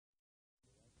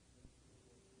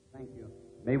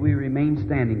May we remain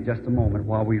standing just a moment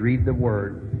while we read the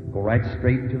Word. Go right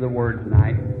straight to the Word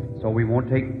tonight, so we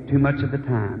won't take too much of the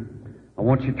time. I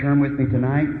want you to turn with me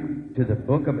tonight to the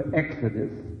book of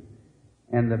Exodus,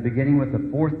 and beginning with the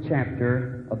 4th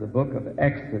chapter of the book of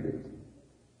Exodus.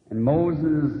 And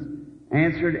Moses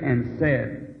answered and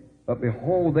said, But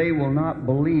behold, they will not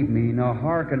believe me, nor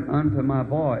hearken unto my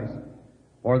voice.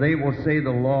 For they will say, The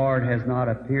Lord has not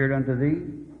appeared unto thee.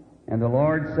 And the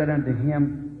Lord said unto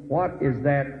him, What is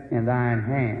that in thine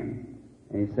hand?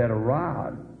 And he said, A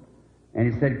rod.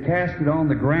 And he said, Cast it on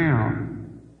the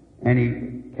ground. And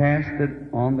he cast it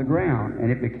on the ground, and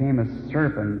it became a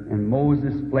serpent, and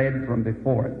Moses fled from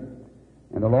before it.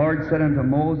 And the Lord said unto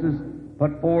Moses,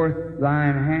 Put forth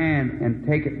thine hand, and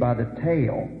take it by the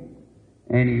tail.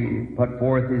 And he put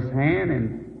forth his hand,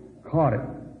 and caught it.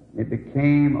 It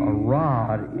became a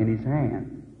rod in his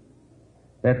hand,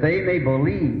 that they may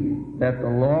believe that the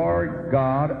Lord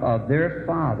God of their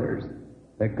fathers,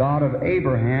 the God of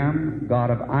Abraham, God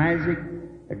of Isaac,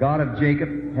 the God of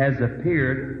Jacob, has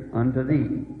appeared unto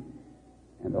thee.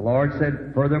 And the Lord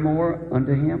said furthermore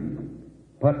unto him,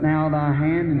 Put now thy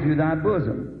hand into thy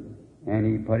bosom. And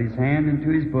he put his hand into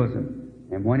his bosom.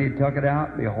 And when he took it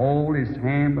out, behold, his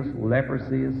hand was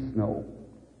leprosy as snow.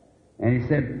 And he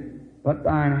said, Put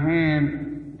thine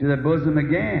hand to the bosom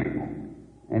again.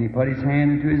 And he put his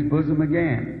hand into his bosom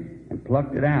again, and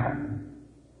plucked it out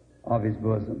of his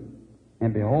bosom.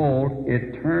 And behold,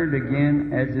 it turned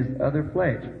again as his other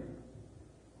flesh.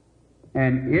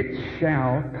 And it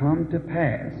shall come to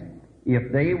pass,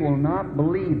 if they will not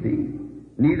believe thee,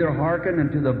 neither hearken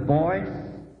unto the voice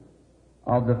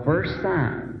of the first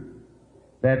sign,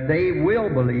 that they will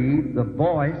believe the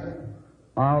voice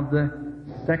of the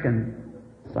second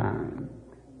sign.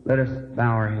 Let us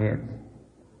bow our heads.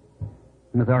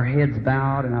 With our heads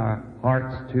bowed and our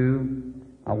hearts too,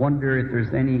 I wonder if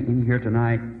there's any in here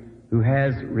tonight who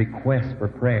has requests for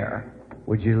prayer.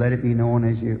 Would you let it be known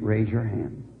as you raise your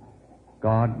hand?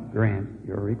 God grant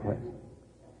your request.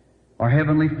 Our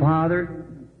Heavenly Father,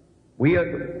 we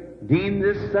deem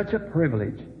this such a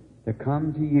privilege to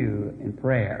come to you in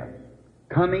prayer,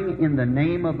 coming in the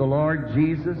name of the Lord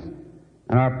Jesus,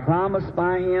 and our promise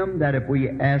by Him that if we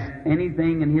ask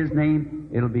anything in His name,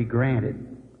 it'll be granted.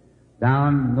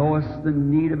 Thou knowest the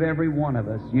need of every one of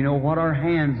us. You know what our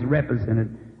hands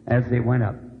represented as they went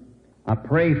up. I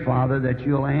pray, Father, that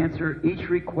you'll answer each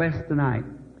request tonight.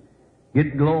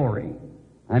 Get glory.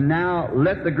 And now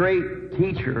let the great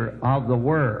teacher of the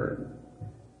Word,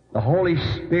 the Holy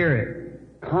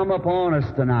Spirit, come upon us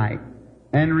tonight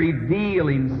and reveal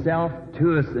Himself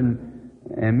to us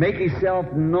and make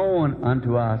Himself known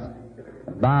unto us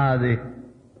by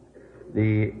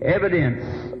the evidence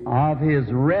of His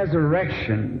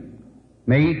resurrection.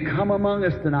 May He come among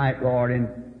us tonight, Lord,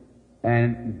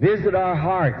 and visit our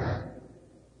hearts.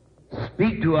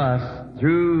 Speak to us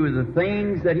through the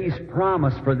things that He's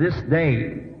promised for this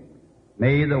day.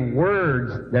 May the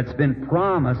words that's been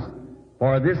promised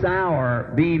for this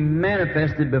hour be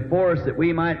manifested before us, that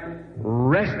we might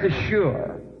rest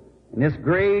assured in this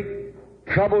great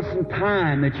troublesome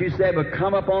time that you said would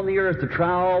come upon the earth to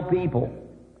try all people.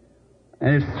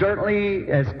 And it certainly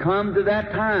has come to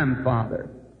that time, Father,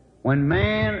 when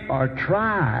man are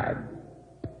tried,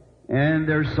 and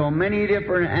there's so many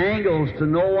different angles to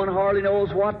no one hardly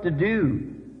knows what to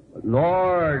do. But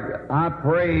Lord, I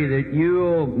pray that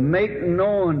you'll make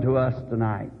known to us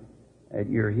tonight that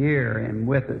you're here and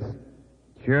with us,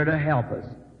 sure to help us.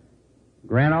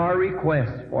 Grant our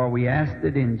request, for we ask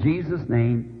it in Jesus'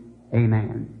 name.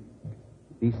 Amen.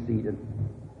 Be seated.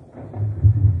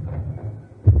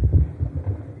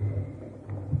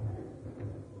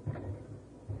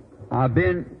 I've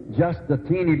been just a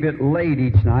teeny bit late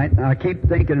each night, and I keep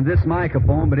thinking of this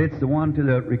microphone, but it's the one to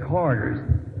the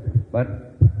recorders.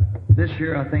 But this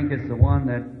year I think it's the one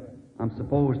that I'm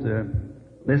supposed to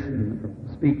listen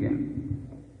for speaking.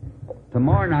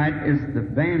 Tomorrow night is the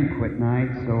banquet night,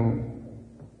 so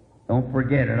don't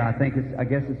forget it. I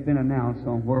guess it's been announced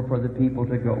on where for the people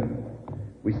to go.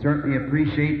 We certainly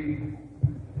appreciate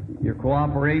your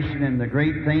cooperation and the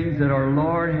great things that our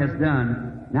Lord has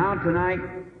done. Now tonight,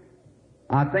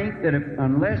 I think that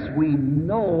unless we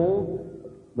know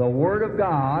the Word of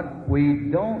God, we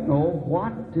don't know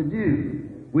what to do.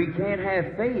 We can't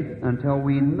have faith until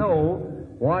we know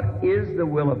what is the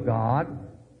will of God.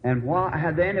 And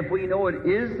then if we know it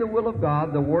is the will of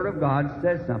God, the Word of God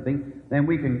says something, then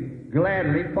we can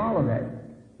gladly follow that.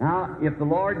 Now, if the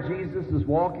Lord Jesus is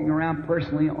walking around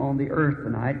personally on the earth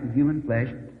tonight in human flesh,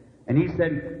 and He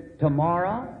said,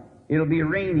 tomorrow it'll be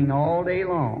raining all day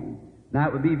long. Now,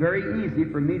 it would be very easy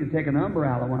for me to take an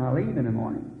umbrella when I leave in the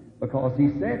morning, because He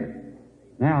said it.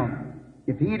 Now,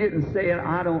 if he didn't say it,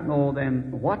 I don't know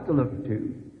then what to look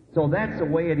to. So that's the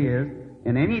way it is.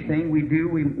 In anything we do,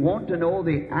 we want to know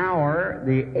the hour,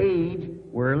 the age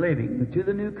we're living. And to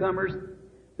the newcomers,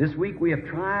 this week we have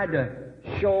tried to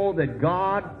show that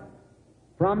God,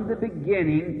 from the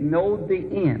beginning, knows the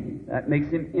end. That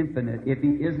makes Him infinite. If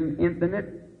He isn't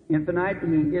infinite, He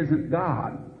isn't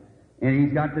God. And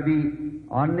He's got to be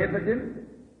omnipotent,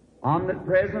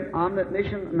 omnipresent,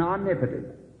 omniscient, and omnipotent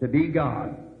to be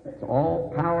God. It's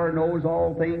all power, knows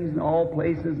all things in all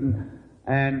places,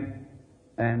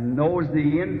 and knows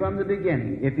the end from the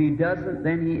beginning. If He doesn't,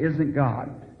 then He isn't God.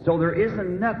 So there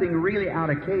isn't nothing really out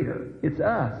of cater. It's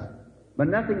us. But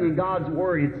nothing in God's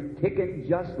Word, it's ticking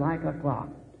just like a clock.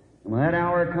 And when that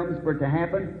hour comes for it to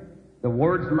happen, the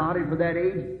Word's allotted for that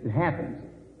age, it happens.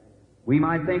 We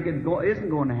might think it isn't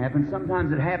going to happen.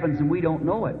 Sometimes it happens and we don't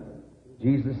know it.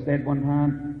 Jesus said one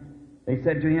time, they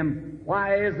said to Him,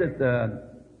 why is it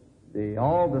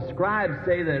all the scribes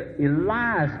say that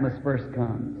Elias must first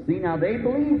come? See, now they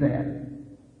believe that.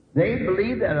 They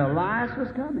believe that Elias was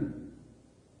coming.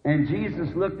 And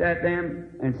Jesus looked at them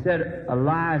and said,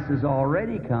 Elias has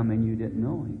already come and you didn't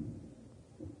know him.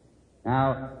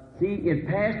 Now, see, it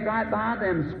passed right by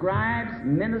them scribes,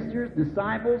 ministers,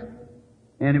 disciples,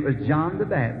 and it was John the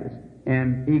Baptist.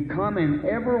 And he come in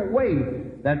every way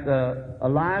that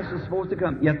Elias was supposed to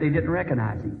come, yet they didn't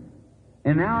recognize him.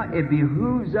 And now it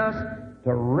behooves us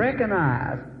to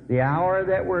recognize the hour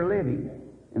that we're living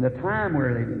and the time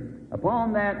we're living.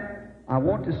 Upon that, I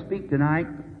want to speak tonight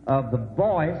of the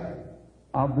voice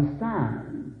of the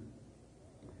sign.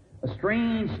 A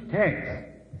strange text,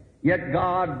 yet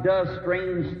God does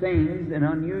strange things in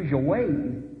unusual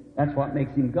ways. That's what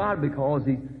makes Him God, because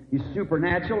He's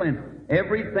supernatural, and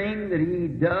everything that He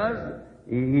does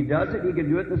it, He can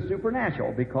do it in the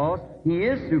supernatural, because He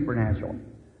is supernatural.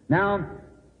 Now,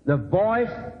 the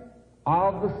voice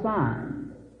of the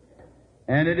sign.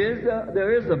 And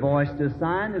there is a voice to a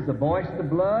sign. There's a voice to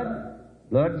blood.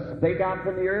 Blood spake out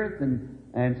from the earth,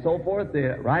 and so forth.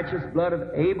 The righteous blood of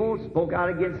Abel spoke out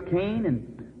against Cain,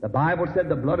 and the Bible said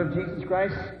the blood of Jesus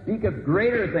Christ speaketh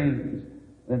greater things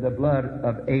than the blood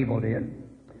of Abel did.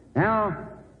 Now,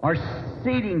 our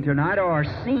seating tonight, or our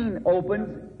scene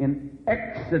opens in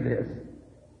Exodus.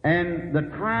 And the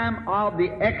time of the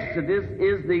Exodus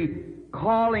is the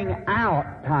calling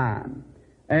out time.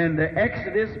 And the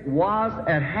Exodus was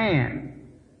at hand.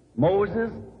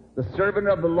 Moses, the servant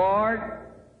of the Lord,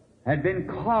 had been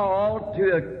called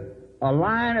to a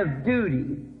line of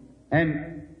duty,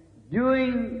 and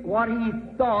doing what he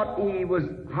thought. He was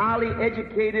highly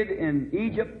educated in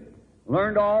Egypt,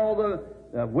 learned all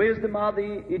the wisdom of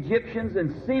the Egyptians,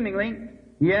 and seemingly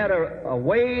he had a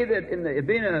way that,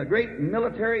 being a great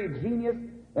military genius,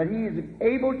 that he is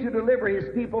able to deliver his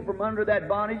people from under that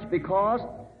bondage, because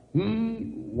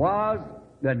he was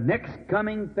the next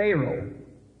coming Pharaoh.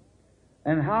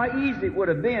 And how easy it would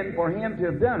have been for him to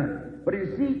have done it. But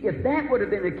you see, if that would have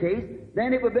been the case,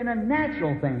 then it would have been a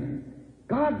natural thing.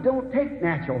 God don't take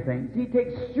natural things. He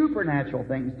takes supernatural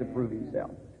things to prove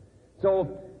Himself.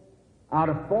 So, out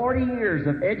of 40 years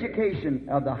of education,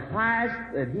 of the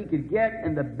highest that he could get,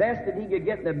 and the best that he could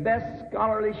get, the best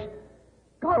scholar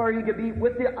he could be,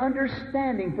 with the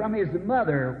understanding from his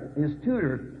mother, his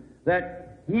tutor,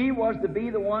 that he was to be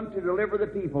the one to deliver the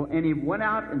people. And he went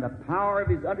out in the power of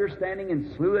his understanding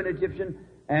and slew an Egyptian,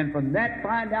 and from that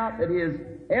find out that his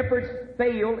efforts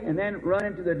failed, and then run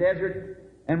into the desert.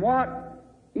 And what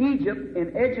Egypt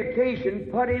in education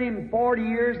put in him 40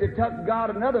 years, it took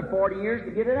God another 40 years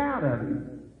to get it out of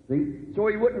him. See? So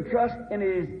he wouldn't trust in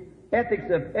his ethics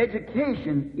of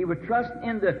education. He would trust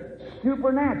in the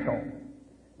supernatural.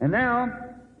 And now,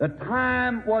 the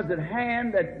time was at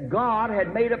hand that God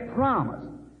had made a promise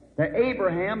to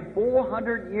Abraham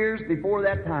 400 years before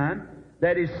that time,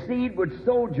 that his seed would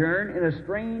sojourn in a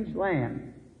strange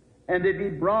land, and they'd be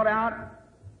brought out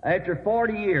after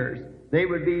 40 years. They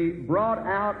would be brought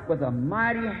out with a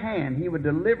mighty hand. He would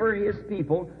deliver His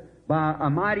people by a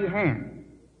mighty hand.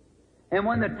 And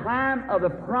when the time of the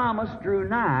promise drew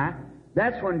nigh,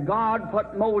 that's when God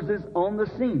put Moses on the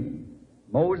scene.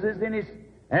 Moses, in his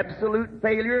absolute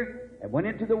failure, went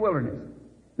into the wilderness.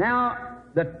 Now,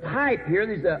 the type here,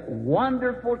 there's a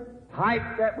wonderful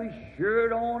type that we sure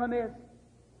don't want to miss.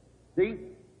 See?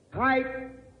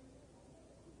 Type.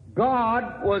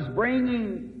 God was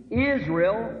bringing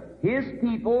Israel, His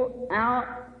people, out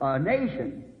a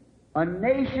nation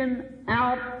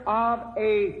out of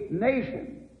a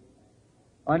nation.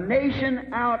 A nation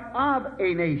out of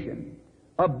a nation.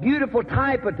 A beautiful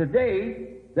type of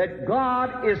today, that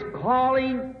God is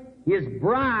calling His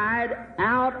bride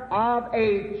out of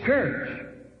a church.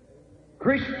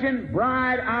 Christian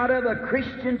bride out of a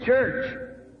Christian church.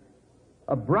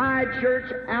 A bride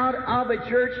church out of a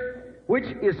church which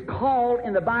is called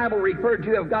in the Bible, referred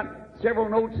to. I've got several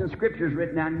notes and scriptures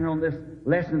written down here on this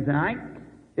lesson tonight.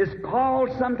 It's called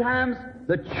sometimes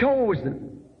the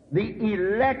chosen, the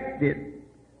elected,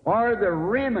 or the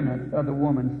remnant of the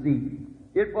woman's seed.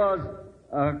 It was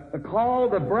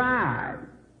called the bride,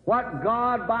 what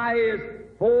God by His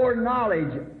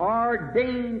foreknowledge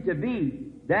ordained to be.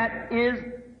 That is,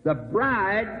 the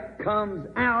bride comes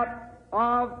out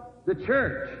of the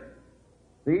church.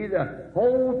 See, the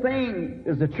whole thing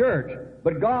is the church.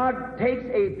 But God takes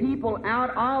a people out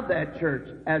of that church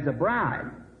as a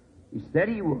bride. He said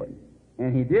He would,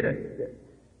 and He did it.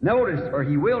 Notice, or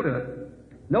He will do it.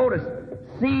 Notice,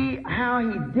 see how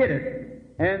He did it,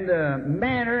 and the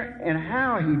manner and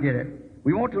how He did it.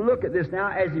 We want to look at this now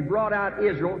as He brought out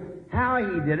Israel, how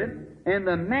He did it, and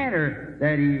the manner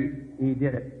that He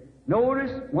did it.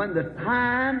 Notice, when the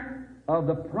time of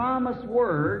the promised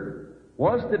word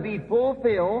was to be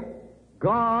fulfilled,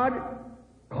 God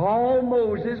called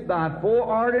Moses by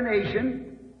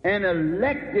foreordination and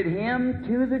elected him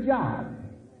to the job.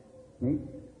 See?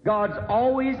 God's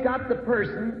always got the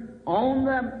person on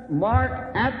the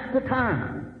mark at the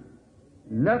time.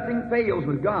 Nothing fails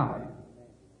with God.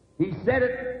 He said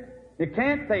it, it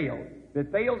can't fail. If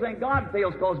it fails, then God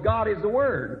fails, because God is the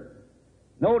Word.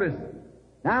 Notice,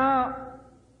 now,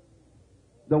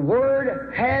 the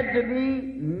Word had to be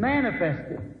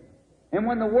manifested. And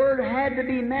when the Word had to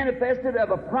be manifested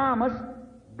of a promise,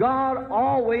 God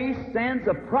always sends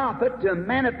a prophet to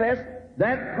manifest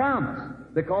that promise,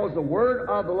 because the Word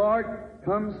of the Lord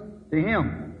comes to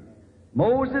him.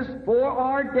 Moses,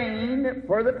 foreordained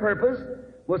for the purpose,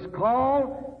 was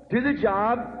called to the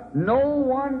job. No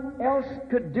one else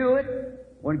could do it.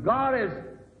 When God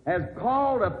has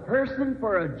called a person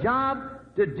for a job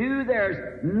to do,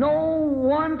 there's no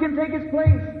one can take his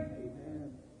place.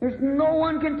 There's no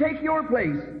one can take your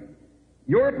place,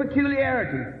 your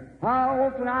peculiarity. How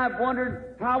often I've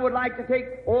wondered how I would like to take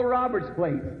Oral Robert's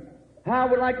place, how I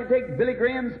would like to take Billy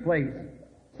Graham's place.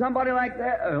 Somebody like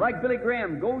that, like Billy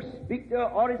Graham, go speak to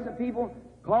an audience of people,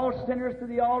 call sinners to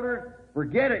the altar,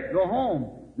 forget it, go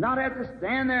home. Not have to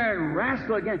stand there and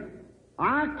wrestle again.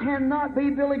 I cannot be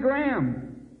Billy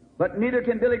Graham, but neither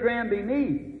can Billy Graham be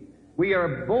me. We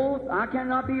are both. I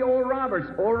cannot be Oral Roberts.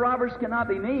 Oral Roberts cannot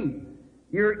be me.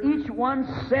 You're each one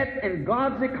set in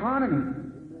God's economy,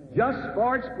 just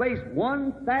for its place.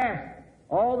 One fast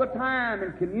all the time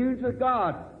and communes with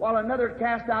God, while another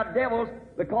casts out devils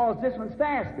because this one's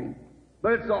fasting.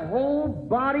 But it's the whole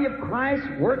body of Christ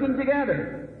working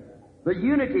together. The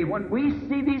unity. When we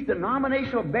see these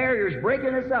denominational barriers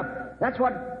breaking us up, that's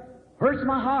what hurts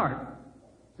my heart.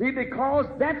 See, because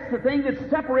that's the thing that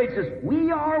separates us.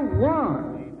 We are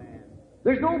one.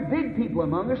 There's no big people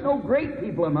among us, no great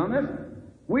people among us.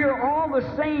 We are all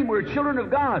the same. We're children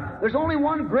of God. There's only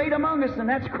one great among us, and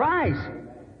that's Christ.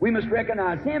 We must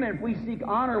recognize Him, and if we seek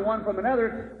honor one from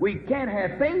another, we can't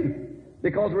have faith,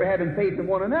 because we're having faith in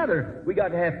one another. We got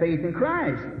to have faith in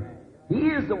Christ. He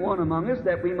is the one among us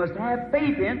that we must have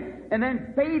faith in, and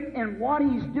then faith in what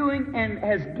He's doing and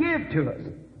has give to us.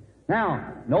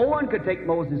 Now, no one could take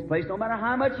Moses' place, no matter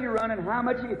how much you run and how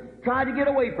much you try to get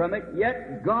away from it,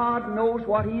 yet God knows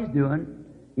what He's doing.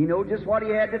 He knows just what He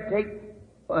had to take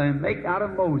and make out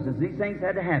of Moses. These things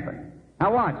had to happen.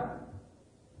 Now watch.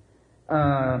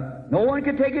 No one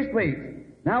could take his place.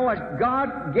 Now watch.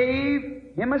 God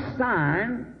gave him a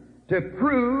sign to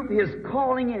prove his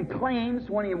calling and claims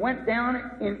when he went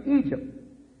down in Egypt.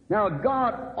 Now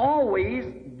God always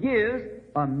gives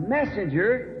a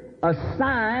messenger a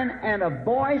sign and a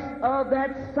voice of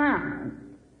that sign.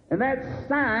 And that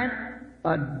sign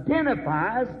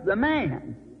identifies the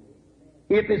man.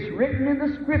 If it's written in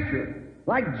the Scripture,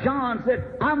 like John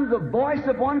said, I'm the voice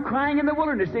of one crying in the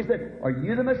wilderness. They said, are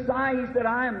you the Messiah? He said,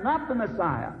 I am not the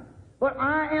Messiah, but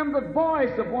I am the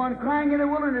voice of one crying in the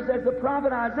wilderness, as the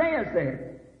prophet Isaiah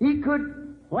said. He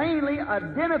could plainly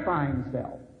identify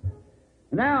himself.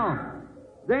 Now,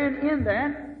 then in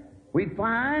that, we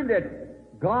find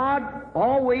that God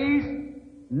always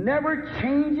never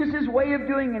changes His way of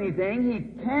doing anything.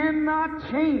 He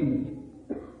cannot change.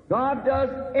 God does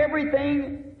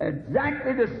everything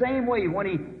exactly the same way when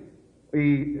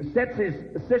He sets His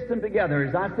system together.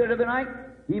 As I said the other night,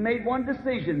 He made one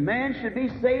decision. Man should be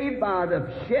saved by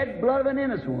the shed blood of an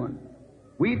innocent one.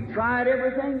 We've tried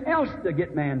everything else to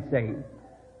get man saved.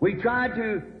 We tried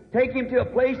to take him to a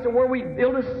place to where we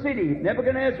build a city.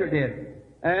 Nebuchadnezzar did.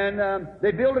 And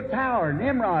they built a tower.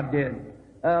 Nimrod did.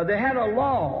 They had a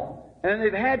law. And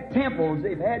they've had temples,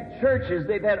 they've had churches,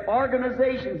 they've had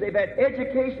organizations, they've had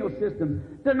educational systems,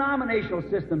 denominational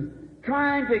systems,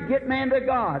 trying to get man to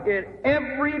God. It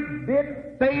every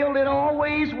bit failed, it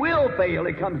always will fail.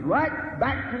 It comes right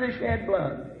back to the shed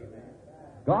blood.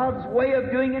 God's way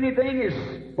of doing anything is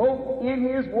spoke in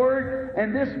His Word,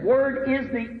 and this Word is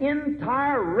the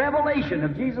entire revelation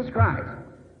of Jesus Christ.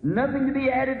 Nothing to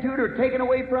be added to it or taken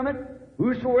away from it.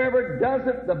 Whosoever does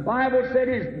it, the Bible said,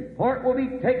 his part will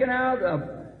be taken out of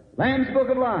the Lamb's Book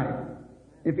of Life.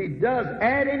 If he does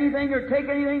add anything or take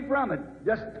anything from it,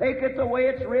 just take it the way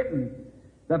it's written.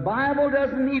 The Bible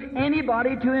doesn't need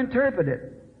anybody to interpret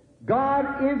it.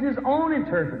 God is His own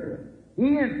interpreter.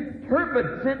 He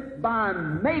interprets it by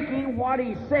making what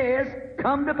He says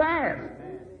come to pass.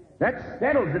 That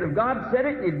settles it. If God said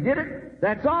it and He did it,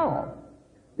 that's all.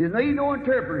 There's no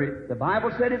interpreter. The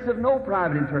Bible said it's of no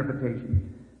private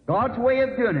interpretation. God's way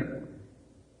of doing it.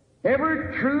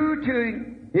 Ever true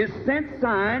to His sent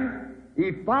sign,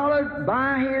 He followed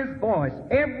by His voice.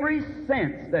 Every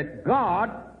sense that God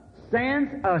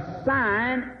sends a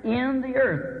sign in the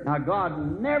earth. Now,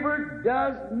 God never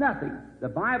does nothing, the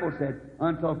Bible said,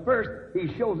 until first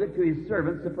He shows it to His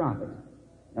servants, the prophets.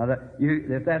 Now,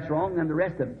 if that's wrong, then the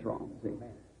rest of it's wrong. See?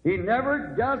 He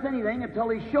never does anything until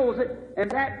He shows it,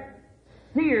 and that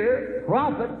seer,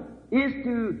 prophet, is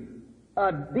to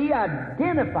be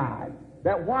identified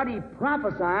that what he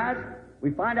prophesies,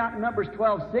 we find out in Numbers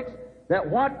 12:6, that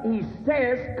what he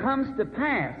says comes to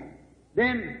pass.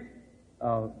 Then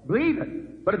believe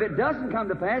it. But if it doesn't come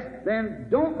to pass, then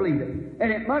don't believe it.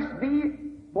 And it must be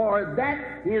for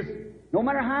that no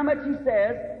matter how much he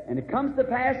says, and it comes to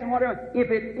pass and whatever,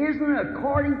 if it isn't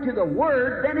according to the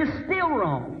Word, then it's still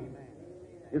wrong.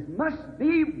 It must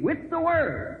be with the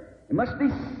Word. It must be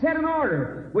set in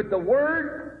order with the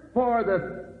Word for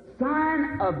the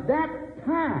sign of that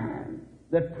time,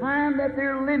 the time that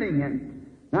they're living in.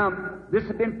 Now, this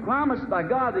had been promised by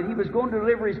God that He was going to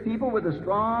deliver His people with a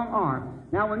strong arm.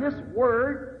 Now, when this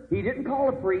Word, He didn't call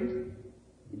a priest,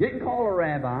 He didn't call a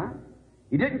rabbi,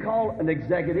 He didn't call an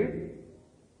executive,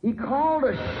 He called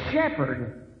a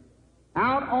shepherd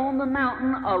out on the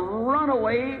mountain, a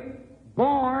runaway,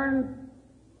 born,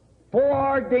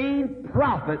 foreordained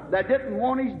prophet that didn't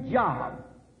want his job.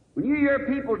 When you hear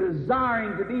people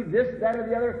desiring to be this, that, or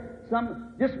the other,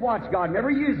 just watch. God never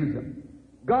uses them.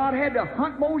 God had to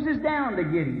hunt Moses down to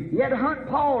get him. He had to hunt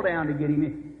Paul down to get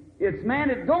him. It's man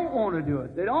that don't want to do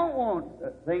it. They don't want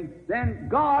things. Then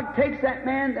God takes that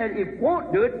man that he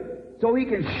won't do it so He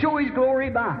can show His glory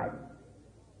by it.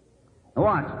 Now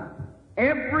watch.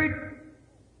 Every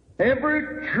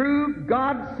true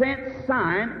God-sent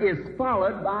sign is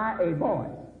followed by a voice.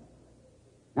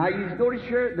 Now you just notice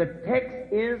here the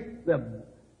text is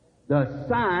the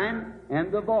sign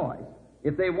and the voice.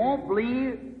 If they won't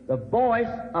believe the voice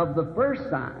of the first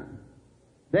sign,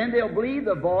 then they'll believe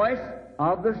the voice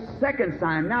of the second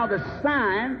sign. Now the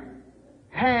sign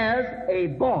has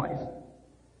a voice.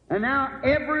 And now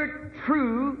every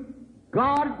true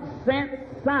God-sent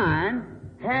sign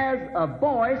has a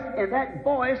voice, and that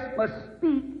voice must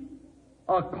speak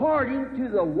according to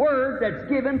the Word that's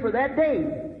given for that day.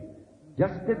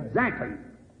 Just exactly.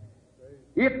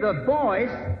 If the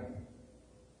voice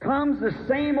comes the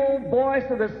same old voice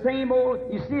of the same old,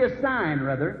 you see a sign,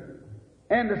 rather,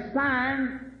 and the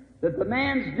sign that the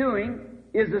man's doing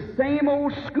is the same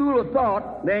old school of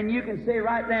thought, then you can say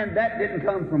right then that didn't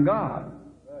come from God.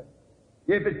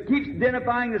 If it keeps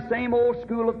identifying the same old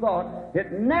school of thought,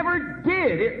 it never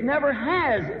did, it never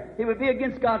has, it would be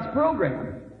against God's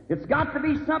program. It's got to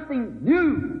be something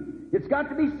new. It's got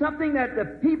to be something that the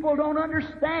people don't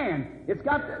understand. It's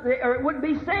got to, or it wouldn't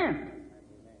be sent.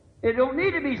 It don't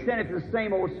need to be sent if it's the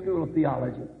same old school of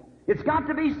theology. It's got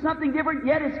to be something different,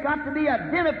 yet it's got to be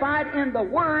identified in the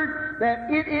Word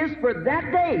that it is for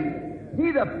that day.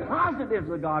 See the positives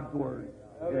of God's Word.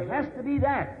 It has to be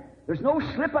that. There's no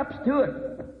slip-ups to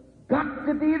it. Got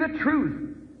to be the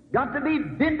truth. Got to be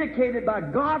vindicated by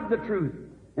God, the truth.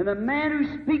 And the man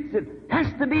who speaks it has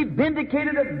to be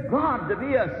vindicated of God, to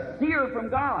be a seer from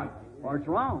God, or it's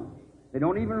wrong. They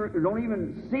don't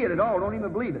even see it at all, don't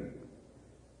even believe it.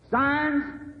 Signs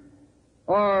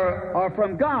are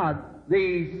from God.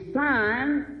 The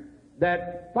sign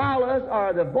that follows,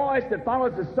 or the voice that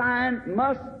follows the sign,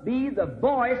 must be the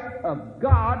voice of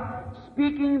God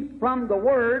speaking from the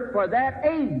Word for that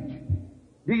age.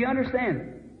 Do you understand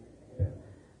it?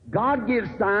 God gives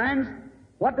signs.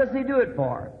 What does He do it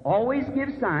for? Always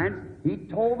gives signs. He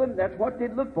told them that's what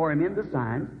they'd look for Him in the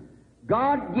signs.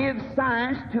 God gives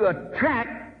signs to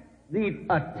attract the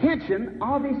attention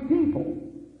of His people.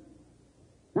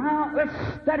 Now, let's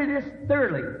study this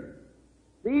thoroughly.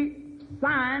 See,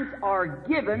 signs are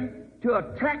given to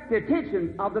attract the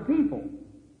attention of the people.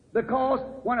 Because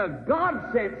when a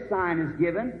God-sent sign is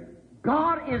given,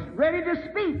 God is ready to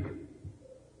speak.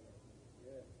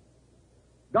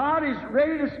 God is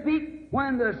ready to speak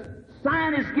when the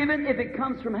sign is given. If it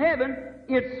comes from heaven,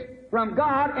 it's from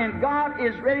God, and God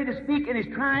is ready to speak, and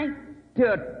He's trying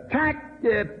to attract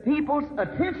the people's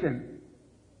attention.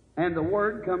 And the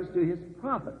Word comes to His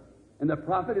prophet. And the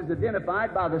prophet is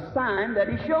identified by the sign that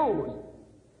he shows.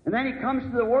 And then he comes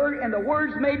to the Word, and the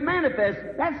Word's made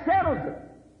manifest. That settles it.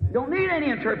 You don't need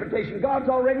any interpretation. God's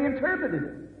already interpreted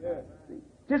it.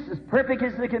 Just as perfect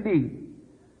as it can be.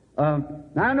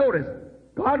 Now notice,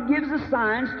 God gives the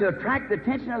signs to attract the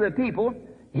attention of the people.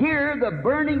 Here, the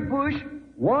burning bush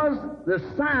was the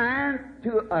sign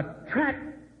to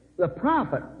attract the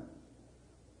prophet.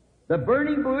 The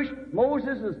burning bush,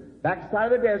 Moses is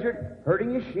backside of the desert,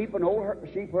 herding his sheep, an old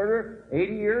sheep herder,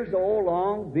 80 years old,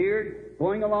 long beard,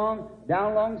 going along,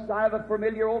 down alongside of a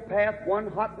familiar old path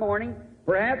one hot morning,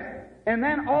 perhaps, and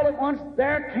then all at once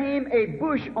there came a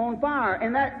bush on fire,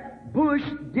 and that bush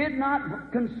did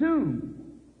not consume.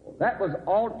 That was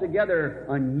altogether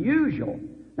unusual.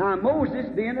 Now, Moses,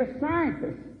 being a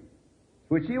scientist,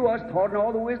 which he was, taught in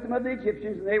all the wisdom of the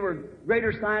Egyptians, and they were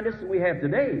greater scientists than we have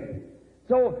today.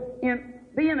 So, in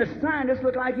being a scientist,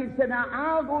 looked like he'd said, now,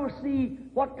 I'll go see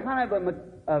what kind of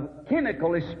a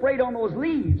chemical is sprayed on those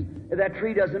leaves if that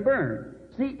tree doesn't burn.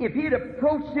 See, if he'd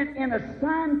approached it in a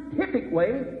scientific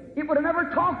way, it would have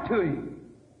never talked to him.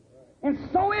 And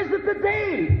so is it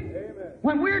today. Amen.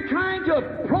 When we're trying to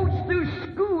approach through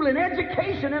school and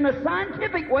education in a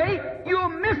scientific way, you'll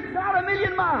miss out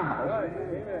 1,000,000 miles. Right.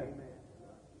 Amen.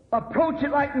 Approach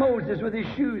it like Moses with his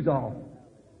shoes off.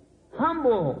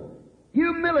 Humble,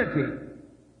 humility.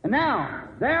 And now,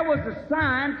 there was a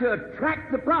sign to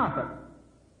attract the prophet.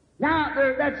 Now,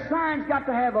 that sign's got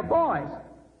to have a voice.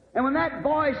 And when that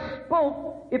voice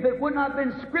spoke, if it would not have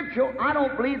been scriptural, I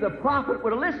don't believe the prophet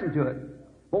would have listened to it.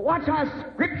 But watch how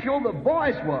scriptural the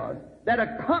voice was that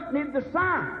accompanied the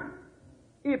sign.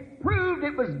 It proved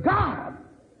it was God.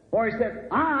 For he said,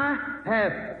 I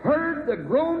have heard the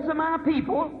groans of my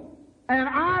people, and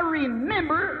I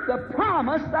remember the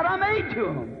promise that I made to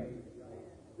them.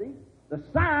 See? The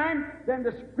sign, then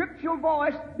the scriptural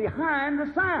voice behind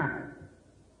the sign.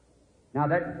 Now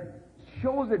that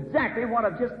shows exactly what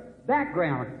I've just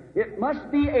background. It must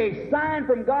be a sign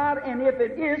from God, and if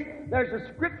it is, there's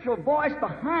a scriptural voice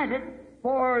behind it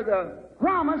for the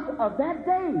promise of that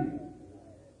day.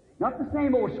 Not the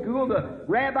same old school. The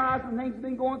rabbis and things have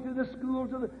been going through the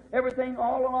schools of everything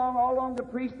all along the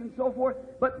priests and so forth.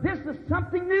 But this is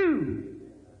something new.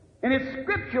 And it's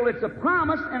scriptural. It's a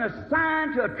promise and a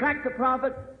sign to attract the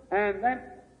prophet. And then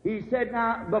he said,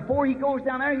 now, before he goes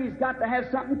down there, he's got to have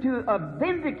something to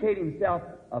vindicate himself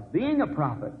of being a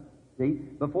prophet. See,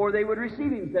 before they would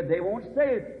receive him, he said, they won't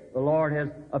say, the Lord has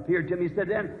appeared to me. He said,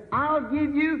 then I'll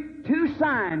give you 2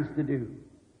 signs to do.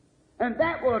 And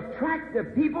that will attract the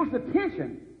people's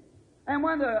attention. And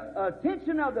when the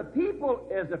attention of the people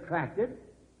is attracted,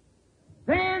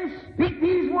 then speak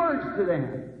these words to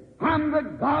them. I'm the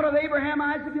God of Abraham,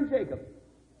 Isaac, and Jacob.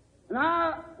 And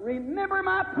I remember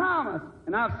my promise,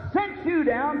 and I've sent you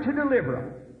down to deliver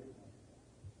them.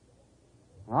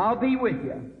 I'll be with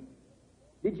you.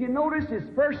 Did you notice his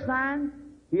first sign?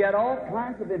 He had all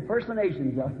kinds of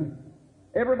impersonations of it.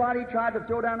 Everybody tried to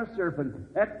throw down a serpent.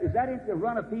 Is that into a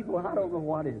run of people? I don't know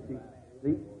what is.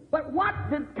 See? But what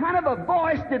kind of a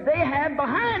voice did they have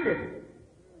behind it?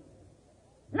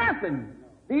 Nothing.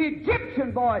 The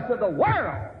Egyptian voice of the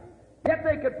world. Yet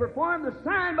they could perform the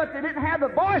sign, but they didn't have the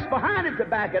voice behind it to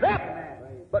back it up.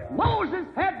 But Moses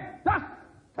had, thus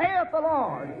saith the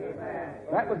Lord.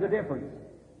 That was the difference.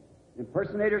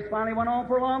 Impersonators finally went on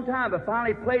for a long time, but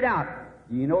finally played out.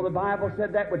 Do you know the Bible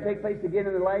said that would take place again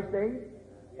in the last days?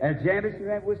 As Jabez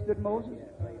withstood Moses?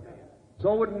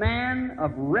 So would man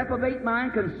of reprobate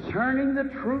mind concerning the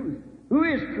truth. Who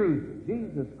is truth?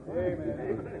 Jesus Christ.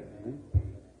 Amen.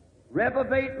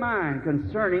 Reprobate mind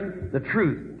concerning the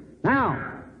truth.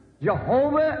 Now,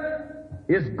 Jehovah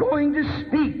is going to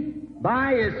speak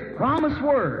by His promised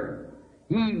word.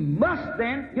 He must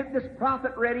then get this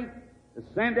prophet ready to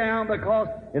send down, because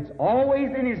it's always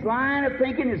in his line of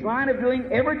thinking, his line of doing,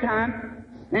 every time,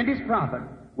 send his prophet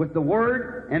with the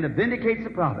word and to vindicate the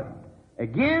prophet.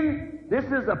 Again, this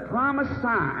is a promised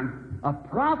sign. A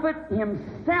prophet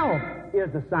himself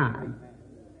is a sign.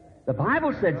 The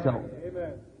Bible said so.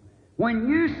 Amen. When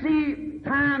you see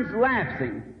times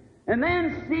lapsing, and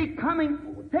then see coming,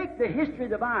 take the history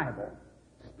of the Bible,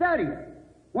 study it.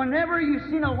 Whenever you've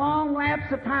seen a long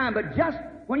lapse of time, but just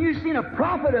when you've seen a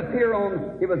prophet appear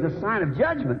on, it was a sign of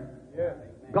judgment.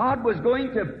 God was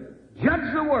going to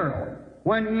judge the world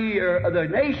when He, or the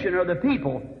nation or the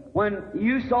people, when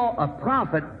you saw a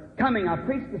prophet coming. I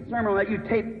preached the sermon that you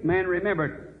tape, man,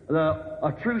 remember,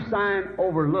 a true sign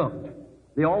overlooked.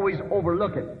 They always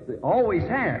overlook it. They always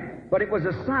have. But it was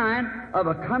a sign of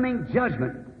a coming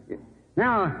judgment.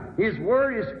 Now, His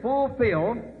Word is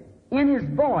fulfilled in His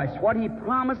voice. What He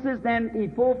promises, then He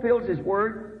fulfills His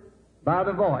Word by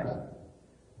the voice.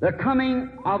 The coming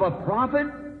of a prophet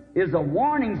is a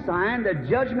warning sign that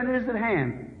judgment is at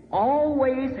hand.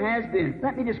 Always has been.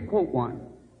 Let me just quote one.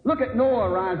 Look at Noah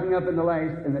rising up in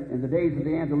the days of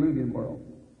the antediluvian world.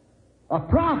 A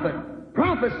prophet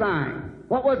prophesying.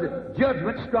 What was it?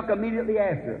 Judgment struck immediately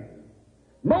after.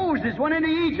 Moses went into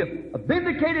Egypt, a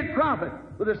vindicated prophet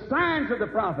with the signs of the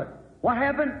prophet. What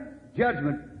happened?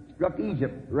 Judgment struck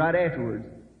Egypt right afterwards.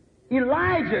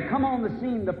 Elijah come on the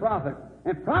scene, the prophet,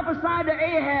 and prophesied to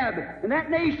Ahab and that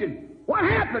nation. What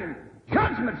happened?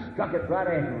 Judgment struck it right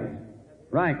afterwards.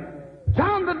 Right.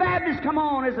 John the Baptist come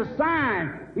on as a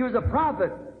sign. He was a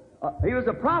prophet. He was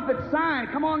a prophet's sign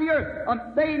come on the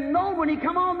earth. They know when he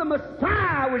come on, the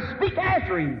Messiah would speak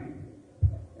after him.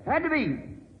 It had to be.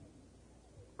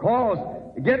 Cause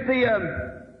get the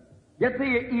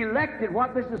elected.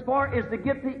 What this is for is to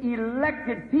get the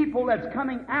elected people that's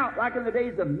coming out, like in the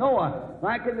days of Noah,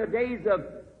 like in the days of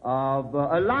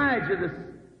Elijah, the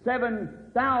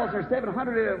 7,000 or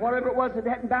 700 or whatever it was that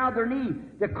hadn't bowed their knee,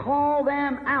 to call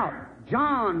them out.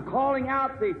 John calling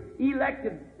out the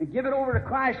elected and give it over to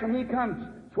Christ when He comes,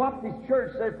 swapped His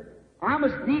church, says, I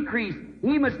must decrease,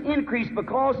 He must increase,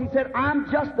 because He said,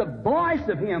 I'm just the voice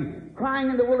of Him crying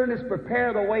in the wilderness,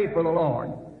 prepare the way for the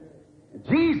Lord.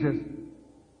 Jesus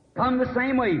come the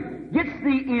same way. Gets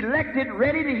the elected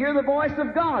ready to hear the voice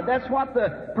of God. That's what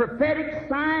the prophetic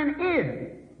sign is.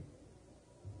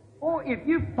 Oh, if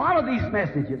you follow these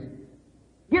messages,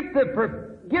 get the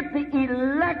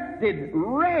elected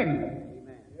ready.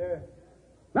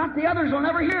 Not the others will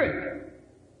never hear it.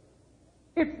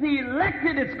 It's the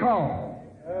elected it's called.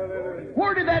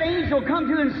 Where did that angel come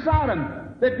to in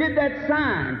Sodom that did that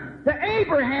sign? To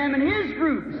Abraham and his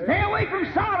group. Stay away from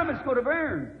Sodom, it's going to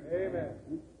burn. Amen.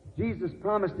 Jesus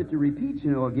promised it to repeat,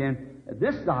 again, at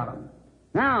this Sodom.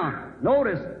 Now,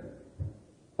 notice,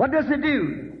 what does it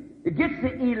do? It gets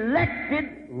the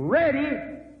elected ready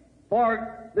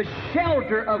for the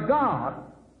shelter of God,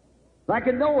 like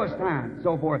in Noah's time, and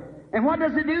so forth. And what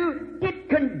does it do? It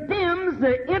condemns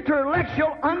the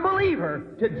intellectual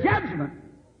unbeliever to judgment.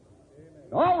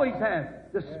 It always has.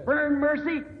 To spurn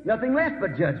mercy, nothing left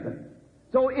but judgment.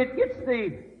 So it gets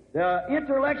the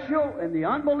intellectual and the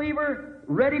unbeliever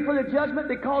ready for the judgment,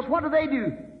 because what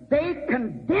do? They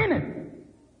condemn it.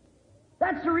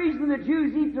 That's the reason the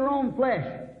Jews eat their own flesh.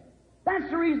 That's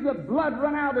the reason the blood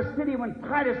run out of the city when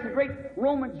Titus, the great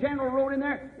Roman general, rode in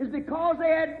there, is because they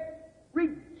had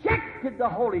rejected the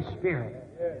Holy Spirit.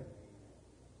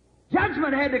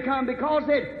 Judgment had to come because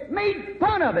they had made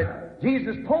fun of it.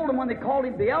 Jesus told them when they called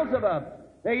Him Beelzebub,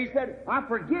 He said, I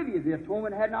forgive you. The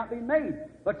atonement had not been made.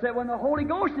 But said, when the Holy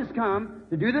Ghost has come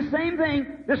to do the same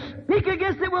thing, to speak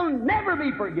against it will never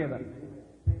be forgiven.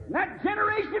 And that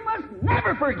generation was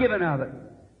never forgiven of it.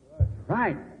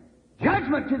 Right.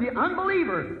 Judgment to the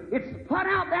unbeliever. It's put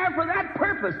out there for that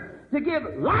purpose, to give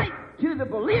light to the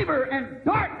believer and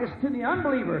darkness to the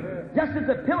unbeliever. Just as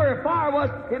the pillar of fire was,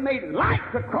 it made light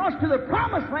to cross to the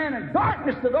promised land and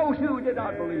darkness to those who did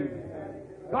not believe.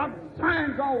 God's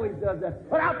signs always does that.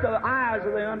 Put out the eyes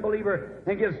of the unbeliever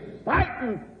and gives sight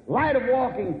and light of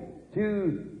walking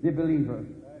to the believer.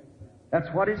 That's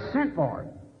what it's sent for.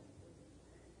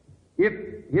 If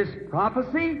His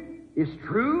prophecy is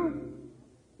true,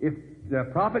 if the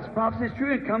prophet's prophecy is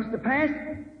true and comes to pass,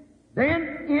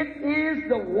 then it is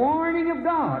the warning of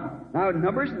God. Now in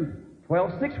Numbers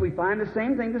 12:6 we find the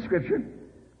same thing in the Scripture.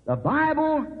 The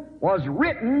Bible was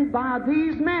written by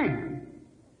these men.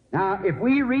 Now, if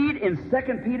we read in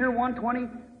 2 Peter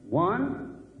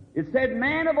 1:21, it said,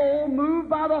 man of old, moved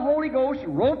by the Holy Ghost,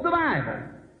 wrote the Bible.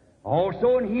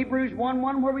 Also in Hebrews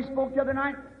 1:1, where we spoke the other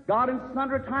night, God in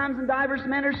sundry times and divers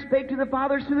manners spake to the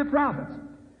fathers through the prophets.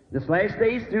 This last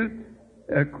days through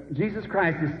Jesus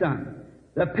Christ, His Son.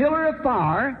 The pillar of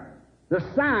fire, the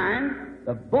sign,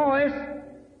 the voice,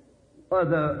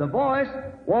 the voice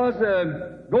was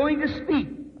going to speak.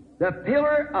 The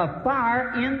pillar of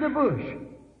fire in the bush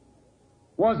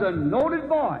was a noted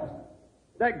voice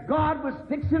that God was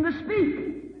fixing to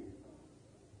speak.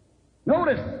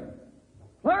 Notice,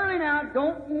 clearly now,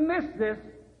 don't miss this.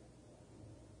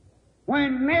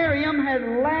 When Miriam had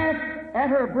laughed at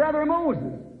her brother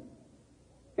Moses,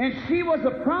 and she was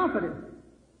a prophetess,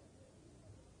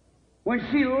 when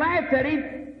she laughed at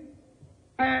him,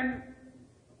 And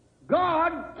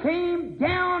God came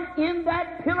down in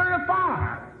that pillar of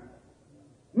fire.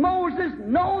 Moses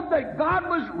knew that God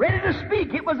was ready to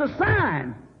speak. It was a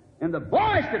sign. And the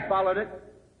voice that followed it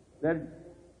said,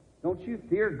 "Don't you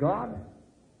fear God?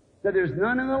 Said, there's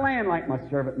none in the land like my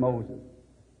servant Moses."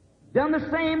 Done the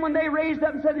same when they raised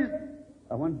up and said,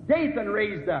 when Dathan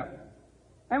raised up.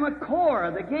 And with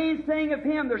Korah, the gainsaying of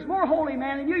him, there's more holy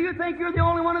man than you. You think you're the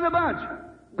only one in the bunch.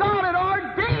 God had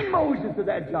ordained Moses to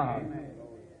that job.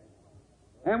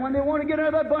 And when they want to get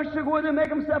out of that bunch to go with him and make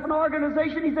himself an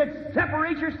organization, he said,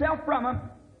 "Separate yourself from them."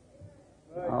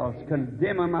 I'll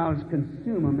condemn him, I'll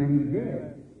consume him, and he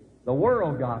did. The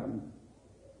world got him.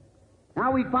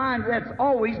 Now we find that's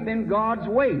always been God's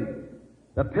way.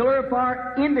 The pillar of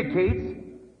fire indicates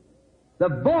the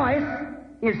voice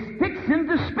is fixing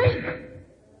to speak.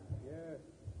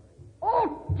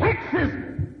 Oh, Texas!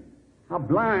 How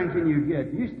blind can you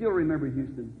get? You still remember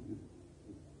Houston.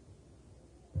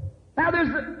 Now there's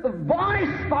the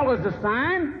voice follows the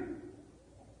sign.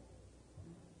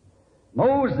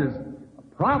 Moses,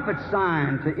 a prophet's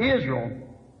sign to Israel,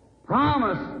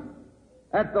 promised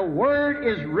that the Word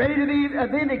is ready to be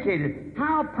vindicated.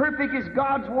 How perfect is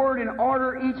God's Word in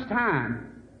order each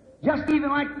time? Just even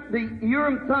like the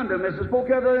Urim Thummim, as I spoke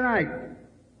of the other night.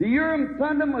 The Urim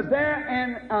Thummim was there,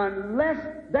 and unless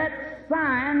that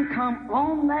sign come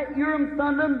on that Urim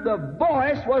Thummim, the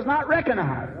voice was not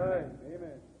recognized. Right.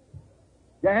 Amen.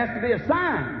 There has to be a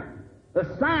sign.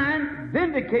 The sign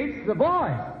vindicates the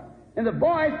voice, and the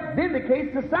voice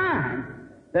vindicates the sign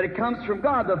that it comes from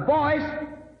God. The voice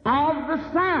of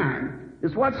the sign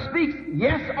is what speaks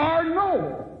yes or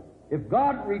no. If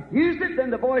God refused it,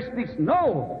 then the voice speaks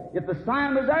no. If the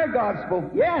sign was there, God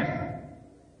spoke yes.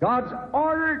 God's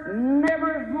order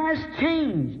never has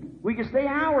changed. We can stay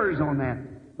hours on that,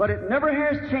 but it never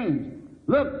has changed.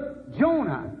 Look,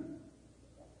 Jonah,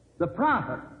 the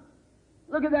prophet,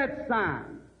 look at that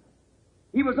sign.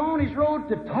 He was on his road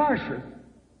to Tarshish,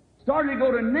 started to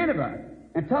go to Nineveh,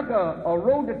 and took a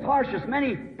road to Tarshish.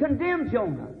 Many condemned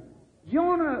Jonah.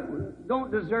 Jonah don't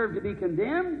deserve to be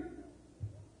condemned.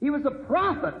 He was a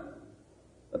prophet.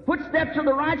 The footsteps of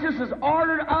the righteous is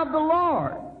ordered of the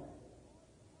Lord.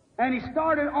 And he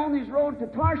started on his road to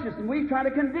Tarshish, and we try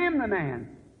to condemn the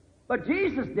man. But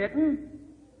Jesus didn't.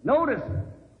 Notice,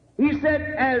 he said,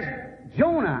 as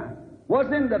Jonah was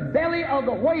in the belly of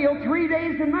the whale 3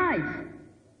 days and nights,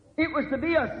 it was to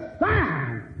be a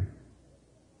sign.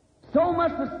 So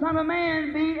must the Son of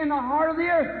Man be in the heart of the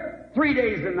earth 3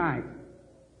 days and nights.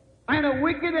 And a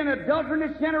wicked and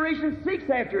adulterous generation seeks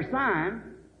after a sign,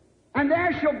 and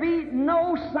there shall be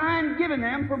no sign given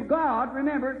them from God,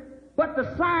 remember, but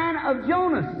the sign of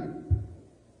Jonas.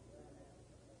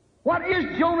 What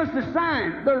is Jonas'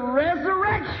 sign? The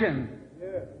resurrection.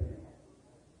 Yeah.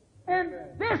 And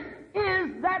this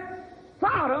is that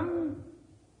Sodom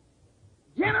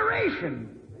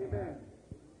generation. Amen.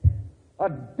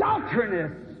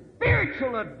 Adulterous,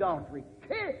 spiritual adultery,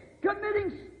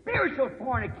 committing spiritual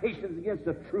fornications against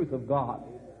the truth of God,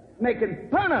 making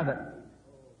fun of it.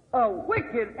 A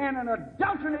wicked and an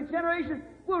adulterous generation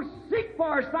will seek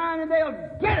for a sign, and they'll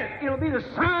get it. It'll be the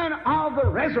sign of the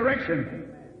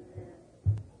resurrection.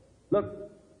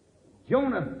 Look,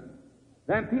 Jonah,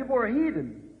 them people are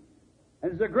heathen.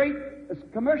 And it's a great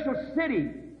commercial city.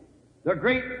 Their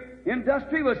great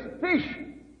industry was fish.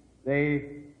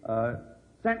 They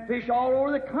sent fish all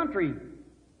over the country.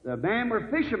 The men were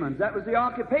fishermen. That was the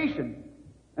occupation.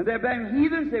 And they've been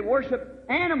heathens. They worship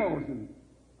animals and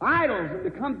idols and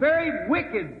become very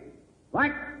wicked,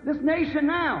 like this nation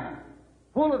now,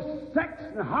 full of sex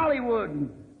and Hollywood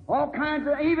and all kinds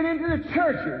of, even into the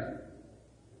churches.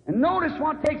 And notice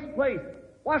what takes place.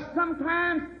 Why,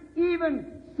 sometimes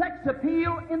even sex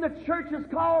appeal in the church is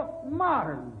called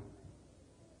modern.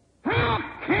 How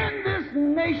can this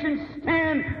nation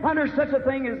stand under such a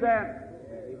thing as that?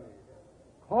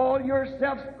 Call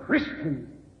yourselves Christians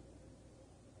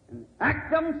and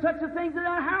act on such a thing.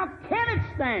 How can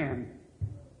it stand?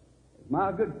 As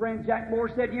my good friend Jack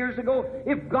Moore said years ago,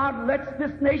 if God lets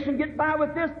this nation get by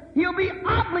with this, He'll be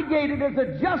obligated as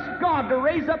a just God to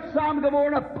raise up Sodom and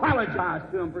Gomorrah and apologize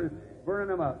to them for burning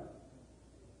them up.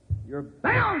 You're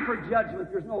bound for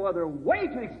judgment. There's no other way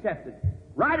to accept it.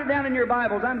 Write it down in your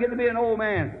Bibles. I'm getting to be an old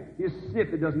man. You see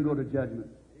if it doesn't go to judgment.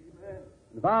 Amen.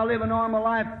 If I live a normal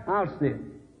life, I'll see it.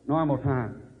 Normal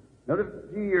time. Another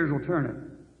few years will turn it.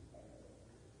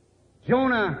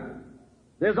 Jonah,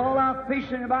 there's all out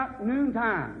fishing about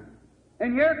noontime.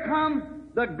 And here come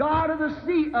the God of the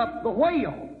sea up, the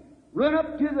whale, run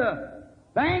up to the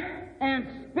bank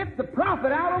and spit the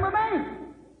prophet out on the bank.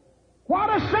 What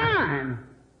a sign!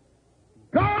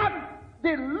 God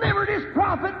delivered His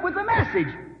prophet with a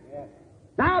message.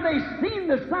 Now they've seen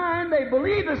the sign, they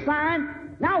believe the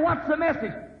sign. Now what's the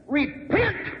message?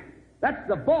 Repent! That's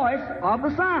the voice of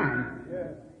the sign.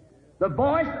 The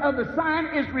voice of the sign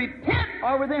is repent,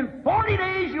 or within 40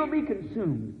 days you'll be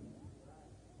consumed.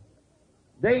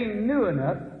 They knew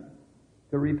enough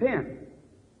to repent.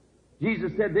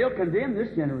 Jesus said they'll condemn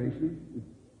this generation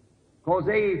because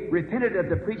they repented at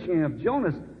the preaching of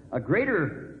Jonas, a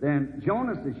greater than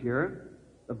Jonas this year.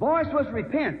 The voice was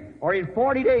repent, or in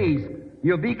 40 days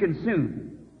you'll be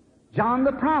consumed. John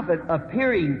the prophet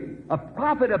appearing, a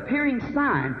prophet appearing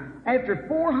sign after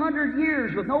 400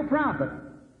 years with no prophet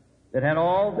that had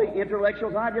all the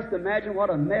intellectuals. I just imagine what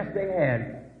a mess they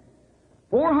had.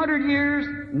 400 years,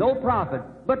 no prophet.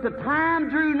 But the time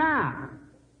drew nigh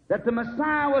that the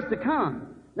Messiah was to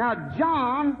come. Now,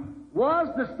 John was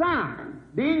the sign,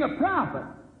 being a prophet,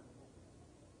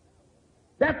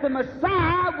 that the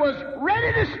Messiah was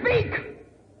ready to speak.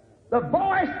 The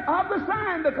voice of the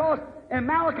sign, because in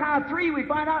Malachi 3 we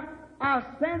find out, I'll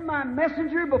send my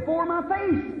messenger before my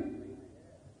face.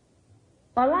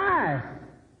 Elias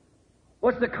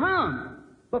was to come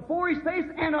before his face,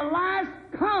 and Elias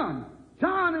come.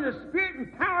 John, in the spirit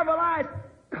and power of Elias,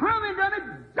 come and done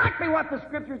exactly what the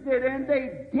Scriptures did, and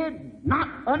they did not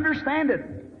understand it.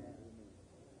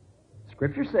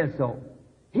 Scripture says so.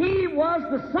 He was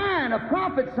the sign, a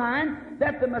prophet sign,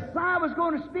 that the Messiah was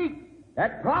going to speak.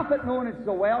 That prophet knowing it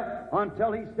so well,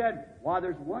 until he said, why,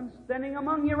 there's one standing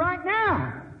among you right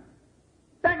now.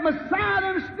 That Messiah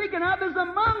I'm speaking of is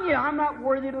among you. I'm not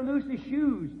worthy to loose his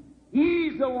shoes.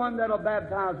 He's the one that'll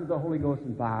baptize with the Holy Ghost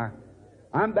and fire.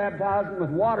 I'm baptizing with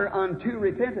water unto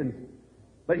repentance.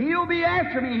 But he'll be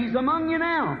after me. He's among you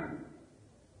now.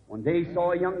 One day he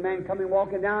saw a young man coming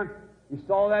walking down. He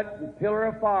saw that pillar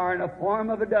of fire in the form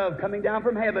of a dove coming down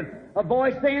from heaven. A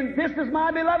voice saying, this is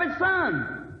my beloved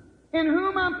Son, in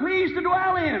whom I'm pleased to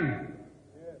dwell in.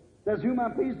 Says whom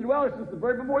I'm pleased to dwell. It's just the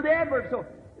verb before the adverb. So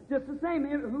it's just the same.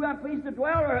 In whom I'm pleased to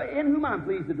dwell, or in whom I'm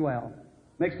pleased to dwell.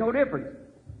 Makes no difference.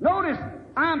 Notice,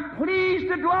 I'm pleased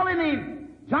to dwell in him.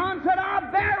 John said,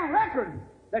 I bear record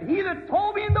that he that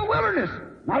told me in the wilderness,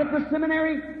 not at the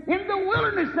seminary, in the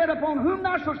wilderness said, upon whom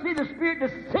thou shalt see the Spirit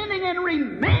descending and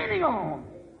remaining on.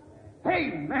 Hey,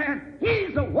 man,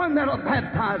 he's the one that'll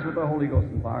baptize with the Holy Ghost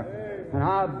and fire. And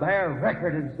I bear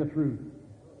record, it's the truth.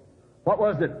 What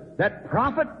was it? That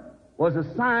prophet was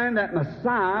a sign that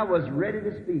Messiah was ready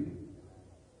to speak.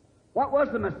 What was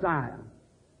the Messiah?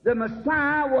 The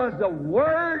Messiah was the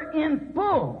Word in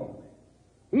full.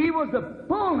 He was the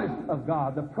fullness of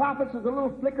God. The prophets was a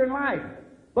little flickering light.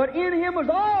 But in him was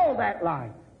all that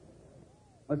light.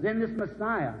 Was in this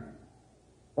Messiah.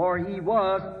 For he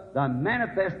was the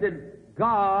manifested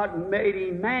God made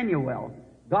Emmanuel.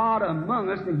 God among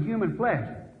us in human flesh.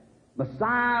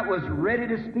 Messiah was ready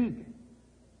to speak.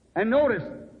 And notice,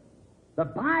 the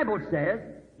Bible says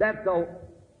that the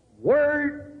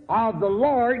Word of the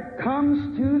Lord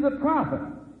comes to the prophet.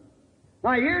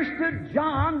 Now here stood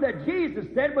John that Jesus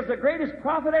said was the greatest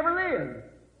prophet ever lived.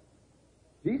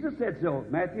 Jesus said so,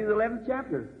 Matthew the 11th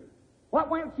chapter. What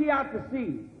went ye out to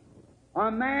see? A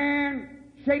man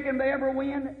shaken by every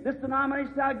wind? This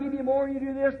denomination, I'll give you more, you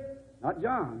do this? Not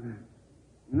John.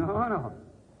 No.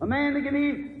 A man that can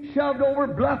be shoved over,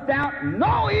 bluffed out?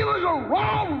 No, he was a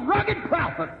raw, rugged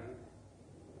prophet.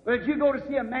 But if you go to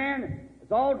see a man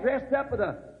that's all dressed up with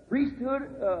a priesthood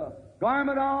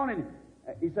garment on, and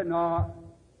he said, no,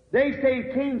 they stay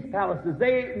in king's palaces.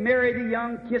 They marry the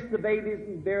young, kiss the babies,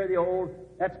 and bury the old.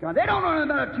 That's kind. They don't know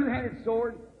anything about a two-handed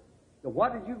sword. So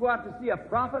what did you go out to see? A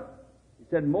prophet? He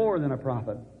said, more than a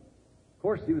prophet. Of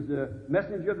course, he was the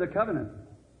messenger of the covenant.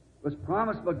 It was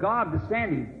promised by God to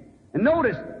send him. And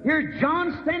notice, here's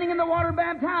John standing in the water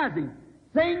baptizing,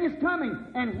 saying he's coming.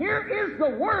 And here is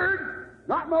the Word,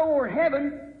 not no over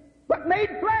heaven, but made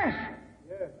flesh.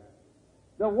 Yeah.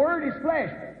 The Word is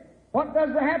flesh. What does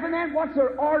happen then? What's the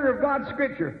order of God's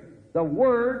Scripture? The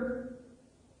Word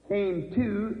came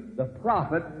to the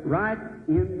prophet right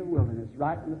in the wilderness,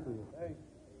 right in the field.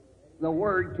 The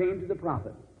Word came to the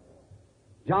prophet.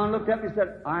 John looked up and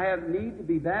said, I have need to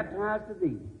be baptized of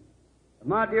thee.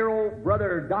 My dear old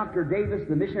brother, Dr. Davis,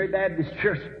 the Missionary Baptist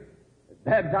Church,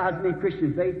 baptized me in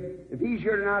Christian faith. If he's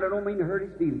here tonight, I don't mean to hurt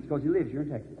his feelings, because he lives here in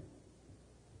Texas.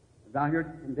 He's out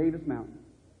here in Davis Mountain.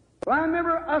 Well, I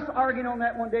remember us arguing on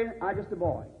that one day. I just a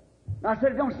boy. And I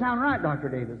said, it don't sound right, Dr.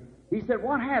 Davis. He said,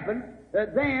 what happened?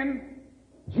 Then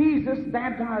Jesus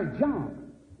baptized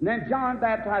John. And then John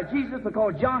baptized Jesus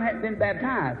because John hadn't been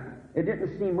baptized. It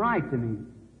didn't seem right to me.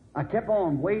 I kept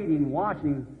on waiting,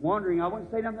 watching, wondering. I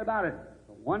wouldn't say nothing about it.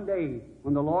 But one day,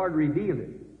 when the Lord revealed it.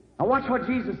 Now watch what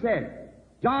Jesus said.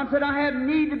 John said, I have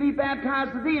need to be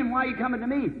baptized of thee, and why are you coming to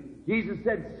me? Jesus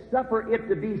said, suffer it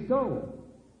to be so.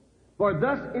 For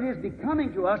thus it is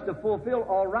becoming to us to fulfill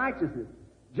all righteousness.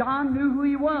 John knew who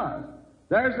he was.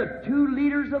 There's the two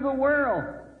leaders of the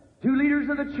world, two leaders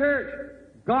of the church,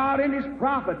 God and His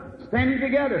prophet, standing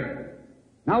together.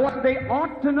 Now what they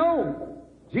ought to know,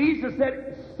 Jesus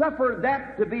said, suffer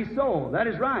that to be so. That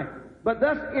is right. But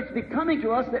thus it's becoming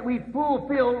to us that we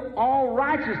fulfill all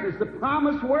righteousness, the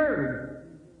promised word.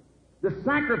 The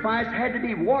sacrifice had to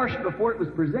be washed before it was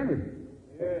presented.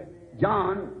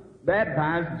 John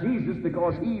baptized Jesus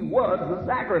because He was the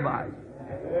sacrifice.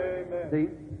 See?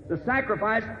 The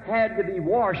sacrifice had to be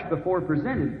washed before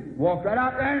presented. Walked right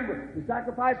out there, and the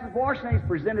sacrifice was washed, and He's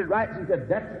presented right, and He said,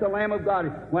 that's the Lamb of God.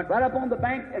 He went right up on the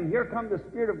bank, and here comes the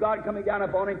Spirit of God coming down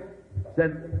upon Him.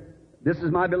 Said, this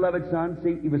is my beloved Son.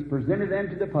 See, He was presented then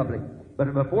to the public.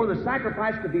 But before the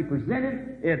sacrifice could be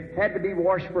presented, it had to be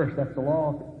washed first. That's the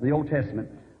law of the Old Testament.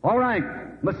 All right.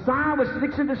 Messiah was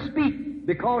fixing to speak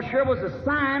because here was a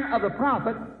sign of the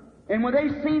prophet. And when they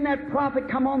seen that prophet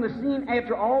come on the scene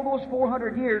after all those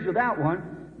 400 years without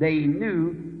one, they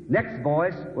knew next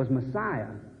voice was Messiah.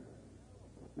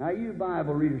 Now, you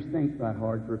Bible readers, think right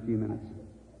hard for a few minutes.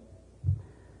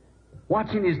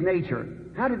 Watching His nature,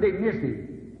 how did they miss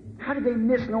Him? How did they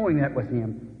miss knowing that was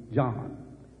Him? John.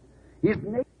 His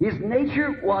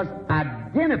nature was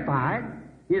identified,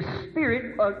 His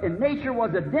spirit in nature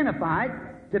was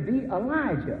identified to be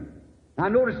Elijah. Now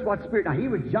notice what spirit, now he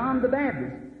was John the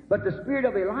Baptist, but the spirit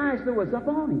of Elijah was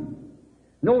upon him.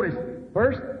 Notice,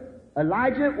 first,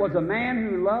 Elijah was a man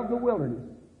who loved the wilderness.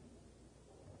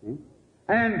 See?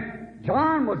 And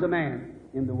John was a man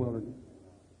in the wilderness.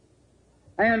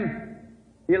 And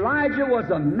Elijah was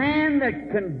a man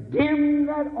that condemned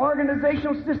that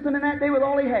organizational system in that day with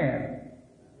all he had.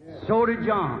 So did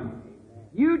John.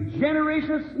 You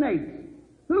generation of snakes,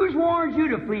 who's warned you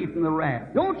to flee from the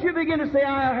wrath? Don't you begin to say,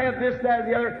 I have this, that, or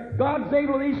the other. God's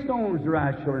able these stones to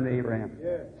rise children of Abraham.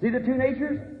 See the two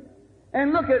natures?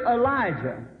 And look at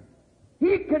Elijah.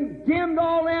 He condemned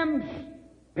all them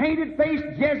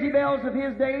painted-faced Jezebels of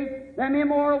his day, them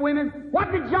immoral women.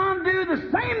 What did John do?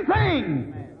 The same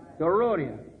thing to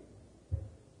Herodias.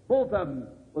 Both of them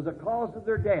was a cause of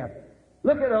their death.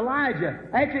 Look at Elijah.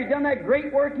 After he'd done that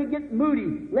great work, he'd get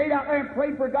moody, laid out there and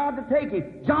prayed for God to take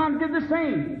him. John did the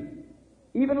same.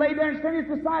 Even laid there and sent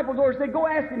his disciples over and said, go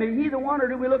ask him, is he the one or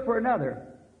do we look for another?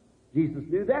 Jesus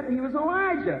knew that, and he was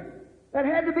Elijah. That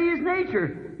had to be his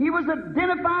nature. He was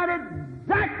identified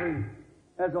exactly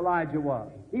as Elijah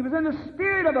was. He was in the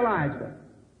spirit of Elijah.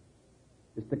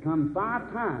 It's to come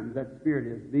 5 times, that spirit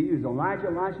is. They use Elijah,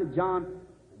 Elisha, John,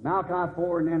 Malachi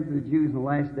 4, and then to the Jews in the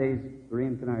last days, the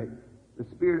reincarnate. The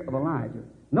spirit of Elijah.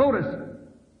 Notice,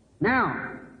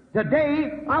 now,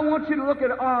 today, I want you to look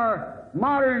at our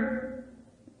modern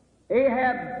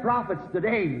Ahab prophets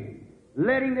today,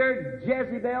 letting their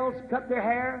Jezebels cut their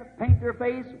hair, paint their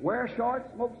face, wear shorts,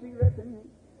 smoke cigarettes, anything.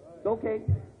 It's okay.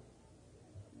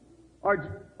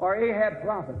 Our Ahab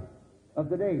prophets of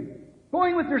today,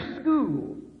 going with their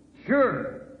schools,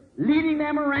 sure, leading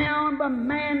them around by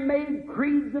man-made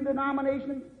creeds and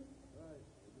denominations.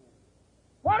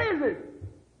 What is it?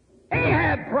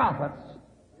 Ahab prophets.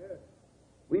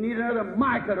 We need another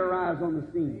Micah to rise on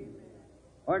the scene.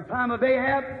 Or in time of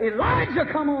Ahab, Elijah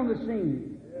come on the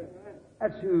scene.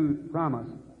 That's who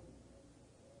promised.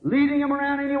 Leading them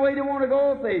around any way they want to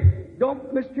go. If they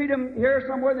don't mistreat them here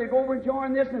somewhere, they go over and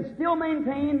join this and still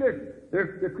maintain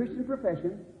their Christian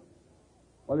profession.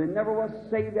 Well, they never was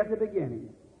saved at the beginning.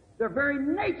 Their very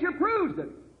nature proves it.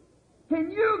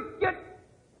 Can you get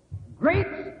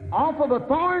grapes off of a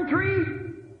thorn tree?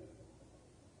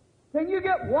 Can you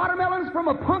get watermelons from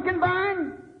a pumpkin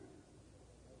vine?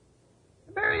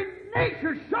 The very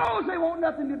nature shows they want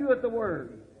nothing to do with the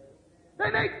Word.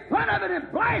 They make fun of it and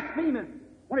blaspheme it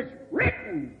when it's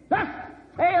written, thus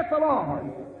saith the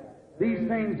Lord. These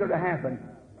things are to happen.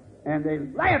 And they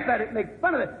laugh at it, make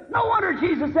fun of it. No wonder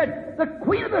Jesus said, the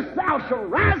Queen of the South shall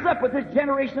rise up with this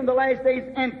generation in the last days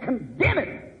and condemn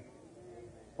it.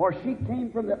 For she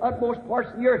came from the utmost parts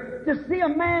of the earth to see a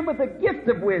man with a gift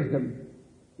of wisdom.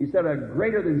 He said, a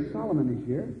greater than Solomon is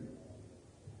here.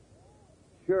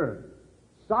 Sure.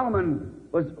 Solomon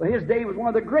his day was one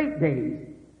of the great days.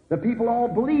 The people all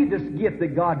believed this gift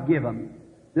that God gave him,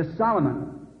 this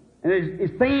Solomon. And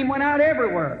his fame went out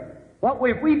everywhere. But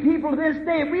if we people of this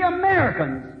day, if we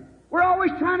Americans, we're always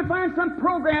trying to find some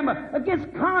program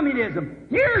against communism.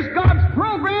 Here's God's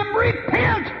program.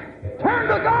 Repent! Turn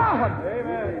to God!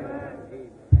 Amen.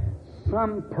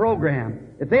 Some program.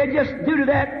 If they'd just do to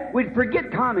that, we'd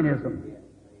forget communism.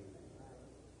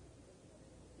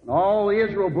 And all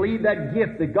Israel believed that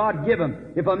gift that God gave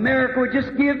them. If America would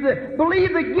just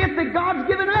believe the gift that God's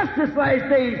given us this last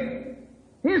days,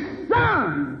 His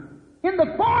Son, in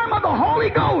the form of the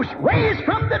Holy Ghost, raised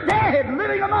from the dead,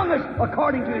 living among us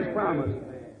according to His promise.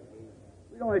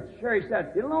 We don't cherish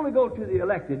that. It'll only go to the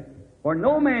elected. For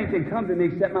no man can come to me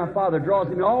except my Father draws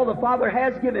him. All the Father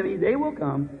has given me, they will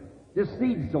come. Just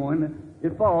seed sowing.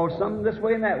 It falls some this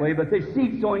way and that way, but they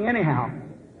seed sowing anyhow.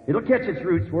 It'll catch its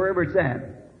roots wherever it's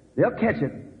at. They'll catch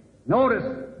it. Notice,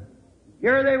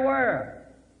 here they were.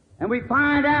 And we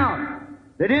find out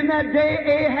that in that day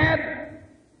Ahab,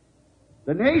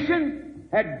 the nation,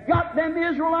 had got them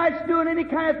Israelites doing any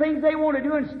kind of things they want to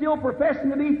do and still professing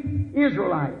to be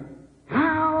Israelites.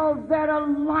 How that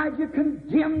Elijah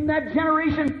condemned that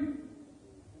generation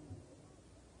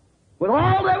with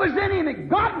all that was in him, and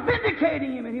God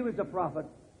vindicating him, and he was a prophet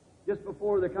just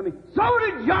before their coming. So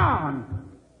did John.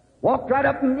 Walked right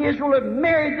up in Israel and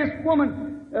married this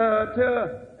woman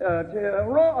to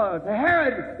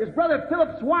Herod, his brother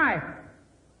Philip's wife.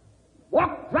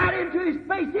 Walked right into his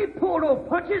face. He pulled no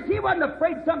punches. He wasn't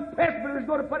afraid some presbyter was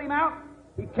going to put him out.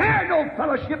 He carried no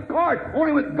fellowship card,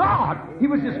 only with God. He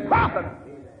was his prophet.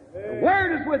 The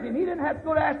Word is with him. He didn't have to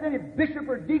go to ask any bishop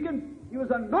or deacon. He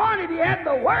was anointed. He had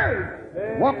the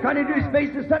Word. Walked right into his face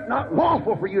and said, "Not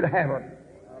lawful for you to have her."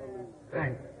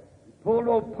 He pulled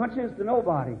no punches to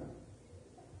nobody.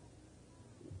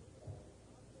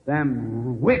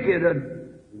 Them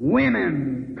wicked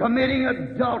women committing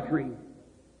adultery,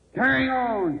 carrying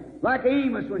on like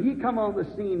Amos when he come on the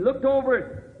scene. Looked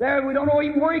over there, we don't know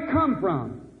even where he come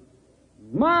from.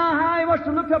 My, how he must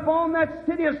have looked up on that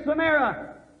city of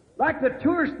Samaria, like the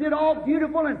tourists did, all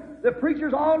beautiful, and the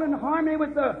preachers all in harmony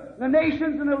with the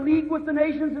nations and the league with the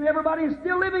nations and everybody, and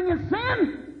still living in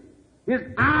sin. His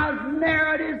eyes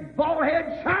narrowed, his bald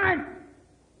head shined.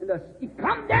 And he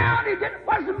come down,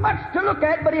 wasn't much to look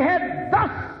at, but he had, "Thus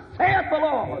saith the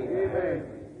Lord." Amen.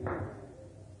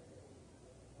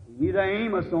 We need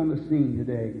Amos on the scene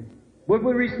today. Would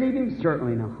we receive him?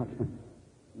 Certainly not.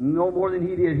 No more than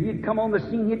he did. He'd come on the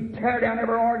scene, he'd tear down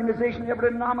every organization,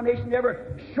 every denomination, every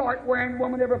short-wearing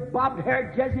woman, every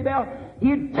bobbed-haired Jezebel.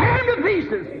 He'd tear him to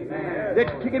pieces. Amen.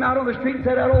 They'd kick him out on the street and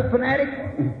say, "That old fanatic."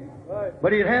 Right.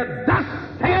 But he'd have, "Thus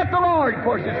saith the Lord." Of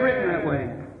course, it's written that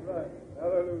way.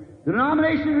 The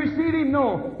denomination received him?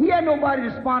 No. He had nobody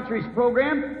to sponsor his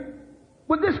program.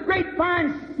 Would this great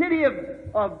fine city of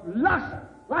lust,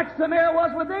 like Samaria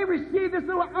was, would they receive this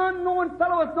little unknown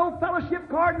fellow with no fellowship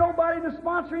card, nobody to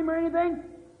sponsor him or anything?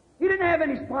 He didn't have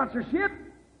any sponsorship.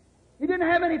 He didn't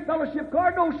have any fellowship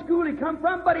card, no school he come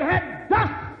from, but he had, "Thus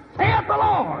saith the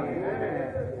Lord."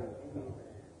 Amen.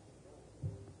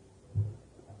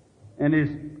 And his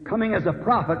coming as a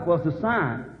prophet was a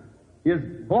sign. His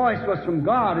voice was from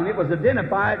God, and it was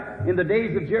identified in the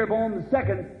days of Jeroboam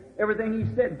II. Everything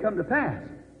he said come to pass.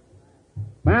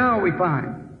 Now we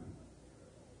find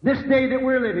this day that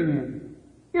we're living in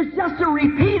is just a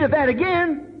repeat of that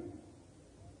again.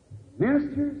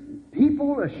 Ministers,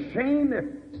 people ashamed, they're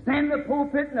standing in the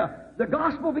pulpit, and the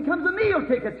gospel becomes a meal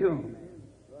ticket to them.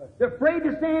 They're afraid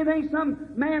to say anything. Some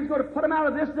man's going to put them out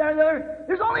of this, that, or the other.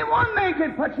 There's only one man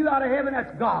can put you out of heaven,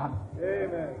 that's God.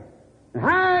 Amen.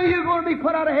 How are you going to be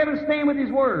put out of heaven staying with His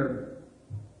Word?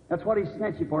 That's what He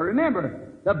sent you for. Remember,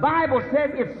 the Bible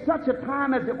said it's such a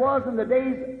time as it was in the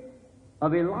days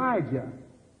of Elijah,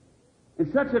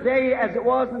 in such a day as it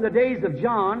was in the days of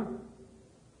John,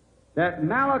 that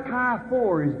Malachi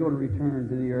 4 is going to return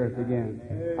to the earth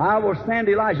again. I will send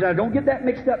Elijah. Now, don't get that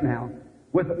mixed up now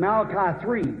with Malachi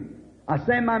 3. I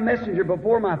send my messenger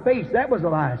before my face. That was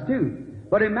Elias too.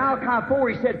 But in Malachi 4,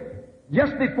 he said,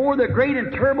 just before the great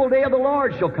and terrible day of the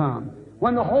Lord shall come,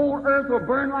 when the whole earth will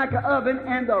burn like an oven,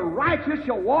 and the righteous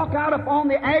shall walk out upon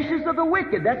the ashes of the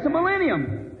wicked. That's the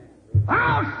millennium.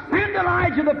 I'll send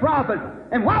Elijah the prophet.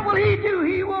 And what will he do?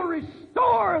 He will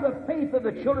restore the faith of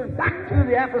the children back to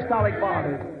the apostolic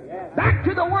fathers, back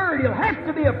to the Word. He'll have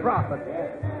to be a prophet.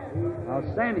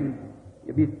 I'll send him.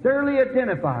 He'll be thoroughly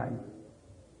identified.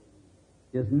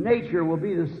 His nature will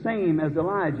be the same as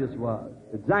Elijah's was.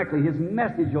 Exactly. His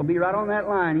message will be right on that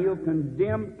line. He'll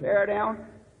condemn, tear down,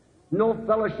 no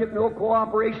fellowship, no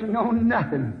cooperation, no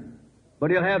nothing.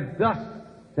 But he'll have, "Thus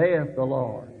saith the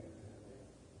Lord."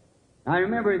 Now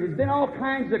remember, there's been all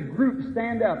kinds of groups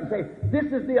stand up and say,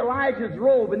 "This is the Elijah's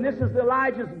robe, and this is the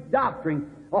Elijah's doctrine."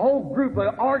 A whole group,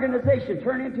 an organization,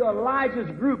 turn into Elijah's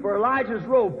group or Elijah's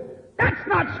robe. That's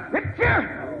not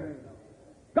Scripture.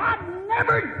 God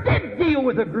never did deal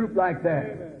with a group like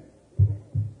that.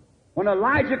 When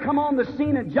Elijah come on the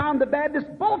scene and John the Baptist,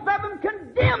 both of them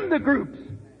condemned the groups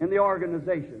and the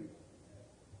organization.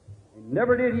 He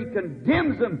never did. He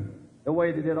condemns them the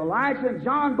way they did. Elijah and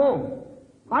John both.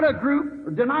 Not a group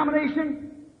or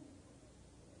denomination,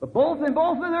 but both in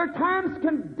both of their times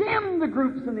condemned the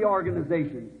groups and the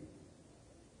organizations.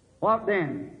 What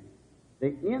then?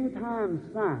 The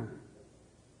end-time sign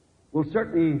will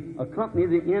certainly accompany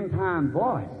the end-time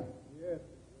voice. Yes.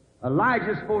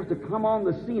 Elijah's supposed to come on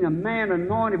the scene, a man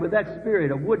anointed with that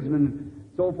spirit, a woodsman,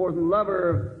 so forth, and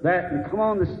lover of that, and come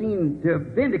on the scene to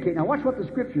vindicate. Now watch what the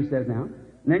Scripture says now,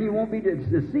 and then you won't be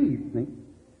deceived. See?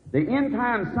 The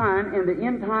end-time sign and the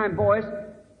end-time voice,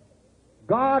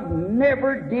 God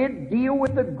never did deal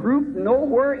with a group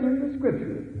nowhere in the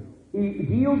Scripture. He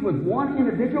deals with one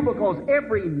individual because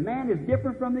every man is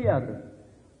different from the other.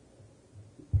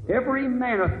 Every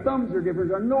man, our thumbs are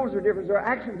different, our noses are different, our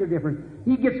actions are different.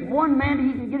 He gets one man,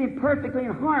 he can get him perfectly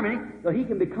in harmony so he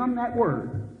can become that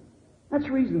Word. That's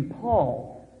the reason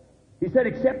Paul, he said,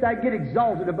 except I get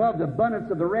exalted above the abundance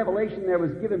of the revelation, there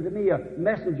was given to me a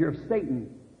messenger of Satan.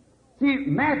 See,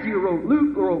 Matthew wrote,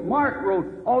 Luke wrote, Mark wrote,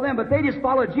 all them, but they just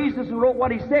followed Jesus and wrote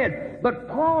what he said. But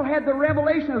Paul had the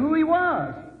revelation of who he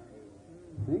was.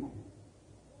 See?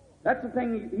 That's the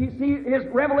thing. You see, his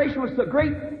revelation was so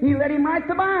great, he let him write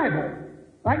the Bible,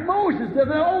 like Moses of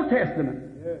the Old Testament.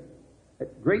 Yeah.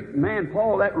 That great man,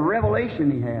 Paul, that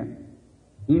revelation he had.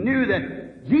 He knew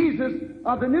that Jesus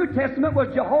of the New Testament was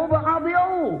Jehovah of the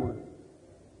Old.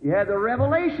 He had the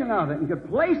revelation of it and could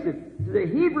place it to the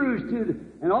Hebrews,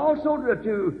 and also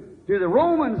to the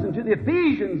Romans and to the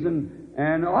Ephesians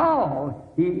and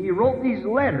all. He wrote these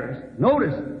letters.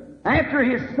 Notice, after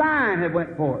his sign had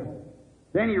went forth,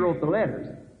 then he wrote the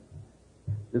letters.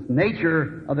 This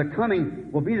nature of the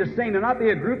coming will be the same. It'll not be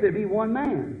a group, it'll be one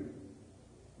man.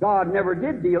 God never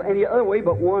did deal any other way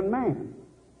but one man.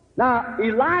 Now,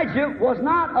 Elijah was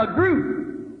not a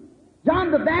group.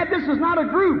 John the Baptist was not a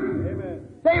group. Amen.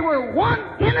 They were one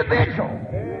individual.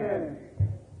 Amen.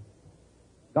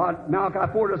 God,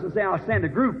 Malachi 4 doesn't say, I'll send a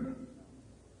group.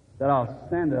 That I'll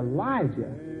send Elijah.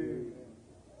 Amen.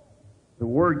 The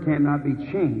word cannot be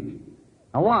changed.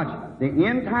 Now watch. The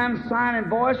end-time sign and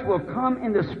voice will come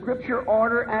in the Scripture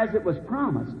order as it was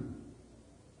promised.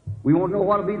 We want to know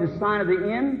what will be the sign of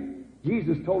the end.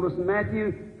 Jesus told us in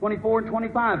Matthew 24 and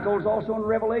 25, told us also in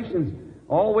Revelations,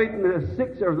 all the way from the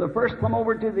 6th or the first come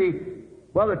over to the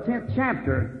 10th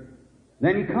chapter.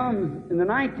 Then he comes in the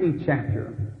 19th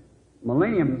chapter.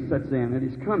 Millennium sets in, and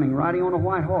he's coming riding on a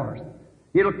white horse.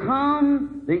 It'll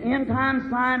come, the end-time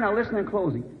sign, now listen in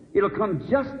closing, it'll come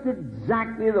just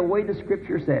exactly the way the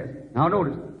Scripture says. Now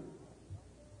notice,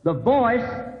 the voice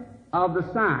of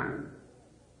the sign.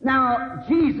 Now,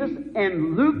 Jesus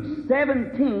in Luke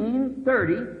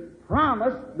 17:30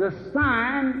 promised the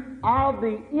sign of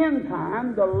the end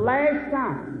time, the last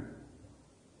sign,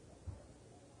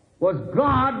 was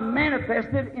God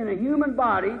manifested in a human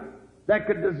body that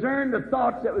could discern the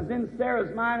thoughts that was in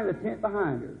Sarah's mind in the tent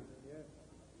behind her.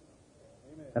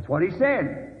 Yes. That's what he said.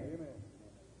 Amen.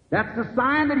 That's the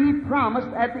sign that he promised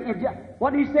at the end.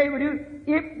 What did he say it would do?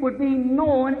 It would be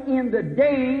known in the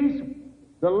days,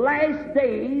 the last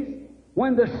days,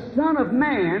 when the Son of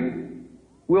Man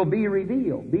will be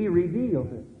revealed. Be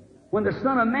revealed. When the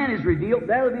Son of Man is revealed,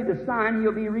 that will be the sign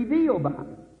he'll be revealed by.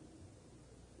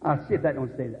 I'll see if that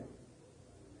don't say that.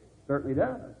 Certainly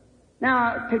does.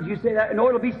 Now, could you say that? No,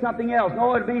 it'll be something else.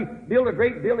 No, it'll be build a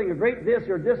great building, a great this,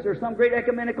 or some great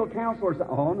ecumenical council or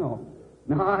something. Oh, no.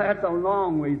 No, that's a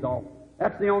long ways off.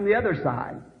 That's on the other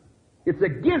side. It's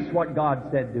against what God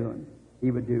said doing,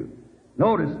 he would do.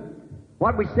 Notice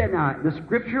what we said now. The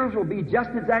Scriptures will be just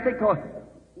exactly because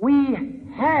we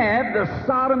have the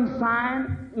Sodom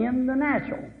sign in the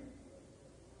natural.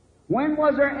 When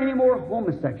was there any more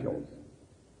homosexuals,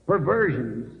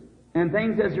 perversions, and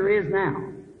things as there is now?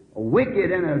 A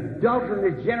wicked and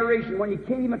adulterous generation when you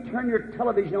can't even turn your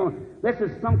television on. This is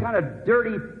some kind of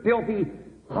dirty, filthy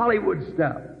Hollywood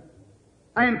stuff.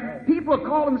 And people who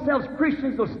call themselves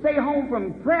Christians will stay home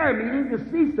from prayer meeting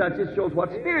to see such. It shows what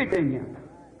spirit's in you.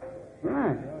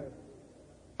 Right.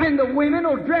 And the women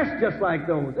will dress just like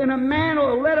those. And a man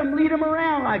will let them lead them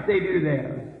around like they do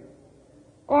there.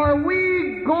 Are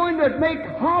we going to make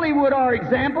Hollywood our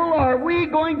example, or are we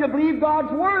going to believe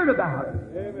God's Word about it?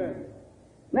 Amen.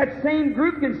 That same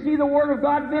group can see the Word of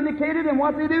God vindicated, and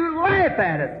what they do, laugh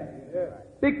at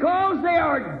it. Because they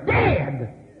are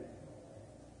dead.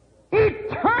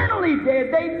 Eternally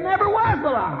dead. They never was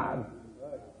alive.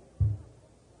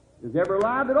 Is ever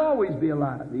alive? They'll always be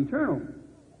alive. Eternal.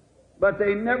 But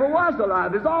they never was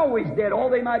alive. There's always dead. Oh,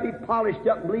 they might be polished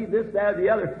up and believe this, that, or the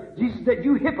other. Jesus said,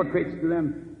 you hypocrites to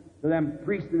them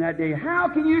priests in that day. How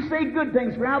can you say good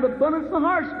things? For out of the abundance of the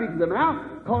heart speak to them.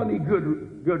 How? Calling me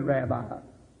good rabbi.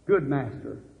 good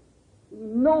master. He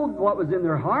knew what was in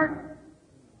their heart.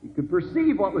 He could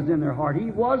perceive what was in their heart.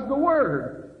 He was the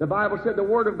Word. The Bible said the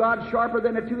Word of God is sharper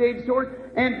than a two-edged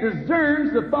sword and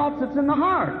discerns the thoughts that's in the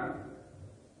heart.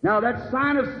 Now that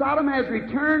sign of Sodom has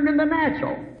returned in the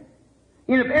natural.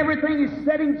 And if everything is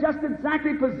setting just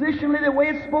exactly positionally the way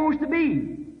it's supposed to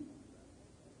be,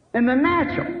 in the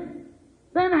natural,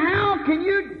 then how can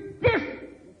you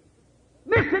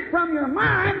dismiss it from your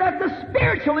mind that the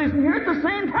spiritual isn't here at the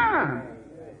same time?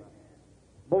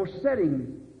 Both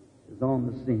settings is on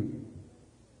the scene.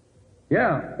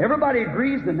 Yeah, everybody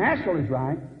agrees the natural is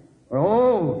right.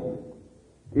 Or,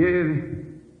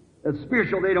 the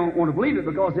spiritual, they don't want to believe it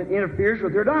because it interferes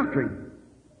with their doctrine.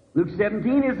 Luke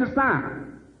 17 is the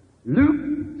sign.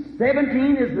 Luke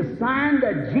 17 is the sign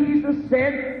that Jesus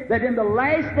said that in the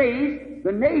last days,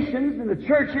 the nations and the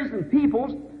churches and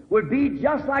peoples would be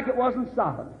just like it was in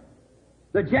Sodom,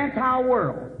 the Gentile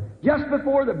world, just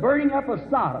before the burning up of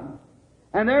Sodom.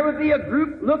 And there would be a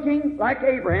group looking like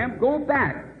Abraham, go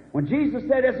back. When Jesus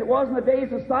said, as it was in the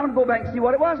days of Sodom, go back and see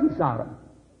what it was in Sodom.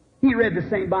 He read the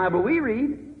same Bible we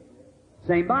read.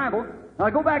 Same Bible. Now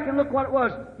go back and look what it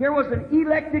was. Here was an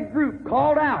elected group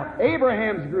called out,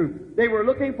 Abraham's group. They were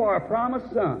looking for a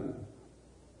promised son.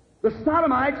 The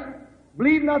Sodomites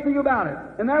believed nothing about it.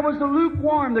 And there was the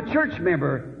lukewarm, the church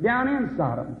member, down in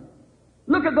Sodom.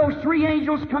 Look at those three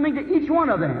angels coming to each one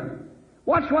of them.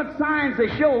 Watch what signs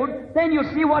they showed, then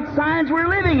you'll see what signs we're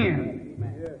living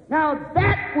in. Now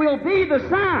that will be the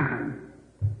sign.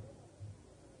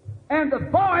 And the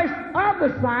voice of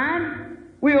the sign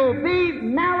will be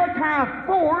Malachi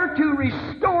 4 to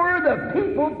restore the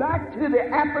people back to the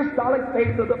apostolic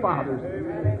faith of the fathers.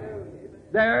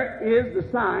 There is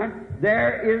the sign,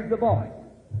 there is the voice.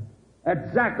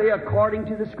 Exactly according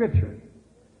to the Scripture.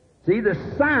 See, the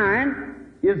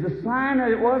sign is the sign that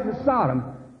it was in Sodom.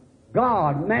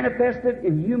 God manifested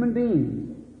in human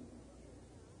beings.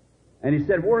 And he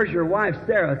said, where's your wife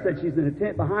Sarah? I said, she's in a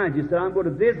tent behind you. He said, I'm going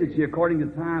to visit you according to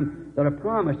the time that I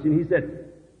promised you. And he said,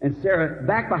 and Sarah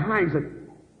back behind said,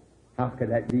 how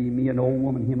could that be? Me, an old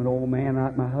woman, him, an old man,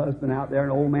 my husband out there.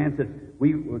 An old man said,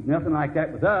 we was nothing like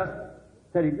that with us.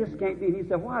 Said, it just can't be. And he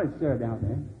said, why is Sarah down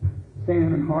there? Saying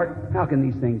in her heart, how can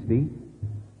these things be?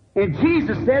 And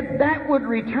Jesus said that would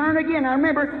return again. Now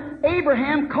remember,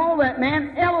 Abraham called that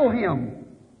man Elohim.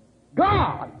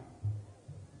 God.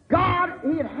 God,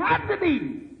 it had to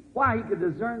be. Why? He could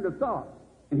discern the thoughts.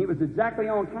 And he was exactly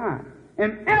on time.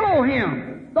 And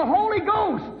Elohim, the Holy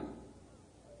Ghost.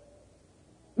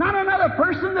 Not another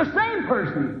person, the same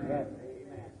person. Yes.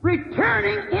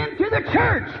 Returning into the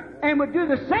church and would do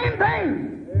the same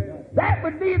thing. Yes. That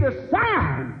would be the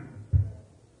sign.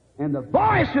 And the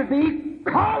voice would be,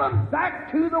 call them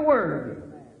back to the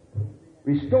Word.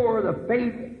 Restore the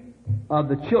faith of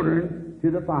the children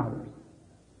to the fathers.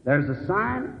 There's a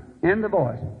sign and the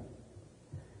voice.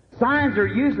 Signs are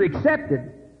usually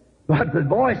accepted, but the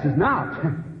voice is not.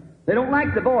 They don't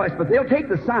like the voice, but they'll take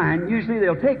the sign. Usually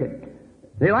they'll take it.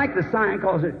 They like the sign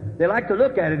because they like to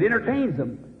look at it. It entertains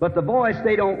them. But the voice,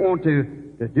 they don't want to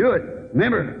do it.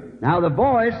 Remember, now the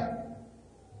voice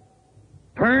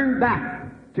turned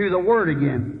back to the Word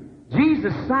again.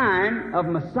 Jesus' sign of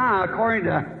Messiah, according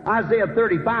to Isaiah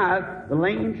 35, the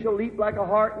lame shall leap like a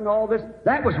hart and all this,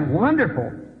 that was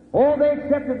wonderful. Oh, they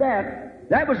accepted that.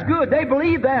 That was good. They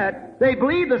believed that. They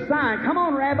believed the sign. Come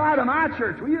on, Rabbi, to my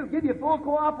church. We'll give you full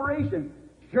cooperation.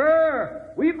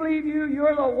 Sure, we believe you.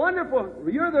 You're the wonderful.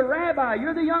 You're the rabbi.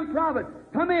 You're the young prophet.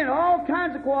 Come in, all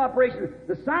kinds of cooperation.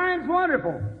 The sign's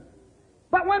wonderful.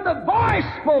 But when the voice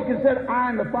spoke and said, I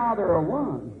and the Father are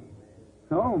one,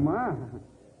 oh my,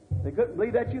 they couldn't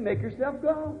believe that. You make yourself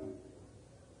go.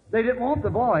 They didn't want the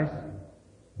voice.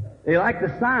 They liked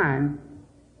the sign.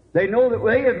 They know that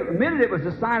they admitted it was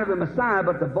the sign of the Messiah,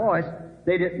 but the voice,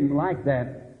 they didn't like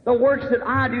that. The works that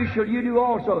I do shall you do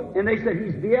also. And they said,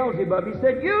 he's Beelzebub. He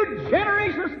said, you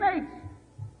generation of snakes.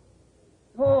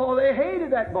 Oh, they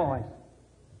hated that voice.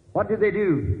 What did they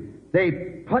do? They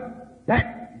put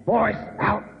that voice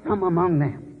out from among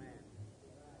them.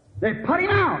 They put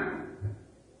him out.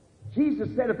 Jesus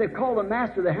said if they called the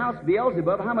master of the house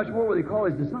Beelzebub, how much more will they call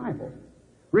his disciples?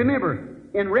 Remember,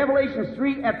 in Revelation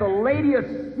 3, at the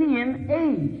Laodicean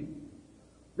age,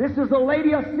 this is the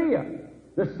Laodicea.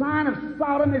 The sign of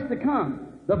Sodom is to come.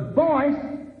 The voice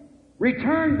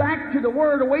returned back to the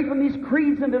Word, away from these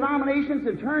creeds and denominations,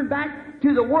 and turned back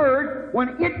to the Word.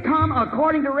 When it come,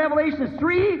 according to Revelation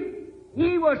 3,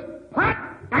 he was put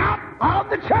out of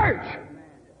the church.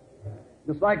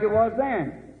 Just like it was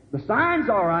then. The sign's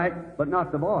all right, but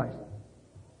not the voice.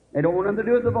 They don't want them to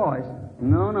do with the voice.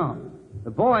 No. The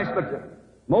voice, but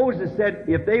Moses said,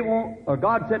 if they won't, or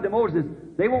God said to Moses,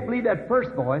 they won't believe that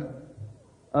first voice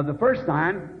of the first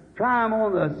sign, try them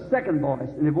on the second voice.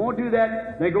 And if they won't do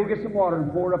that, they go get some water and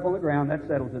pour it up on the ground. That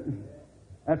settles it.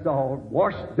 That's all.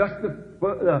 Wash dust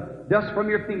dust from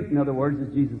your feet, in other words,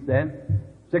 as Jesus said.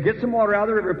 So get some water out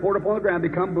of the river, pour it up on the ground,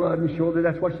 become blood, and show that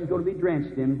that's what she's going to be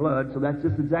drenched in, blood. So that's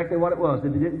just exactly what it was. They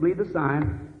didn't believe the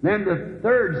sign. Then the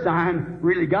third sign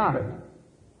really got it.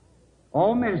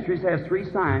 All ministries has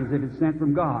 3 signs if it's sent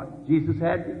from God. Jesus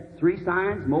had 3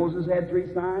 signs. Moses had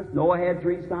 3 signs. Noah had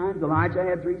 3 signs. Elijah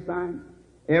had 3 signs.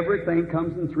 Everything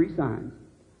comes in 3 signs.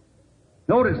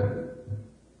 Notice.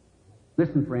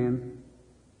 Listen, friends.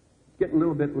 It's getting a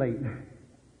little bit late.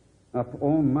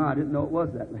 Oh my, I didn't know it was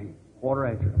that late. Quarter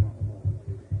after.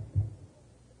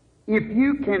 If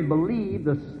you can believe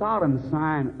the Sodom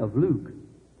sign of Luke,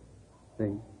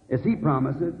 see, as he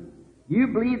promises, you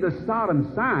believe the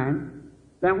Sodom sign,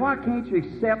 then why can't you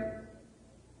accept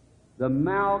the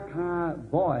Malachi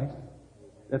voice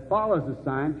that follows the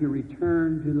sign to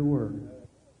return to the Word?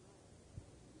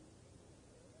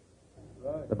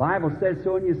 Right. The Bible says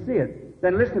so, and you see it.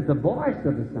 Then listen to the voice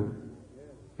of the sign.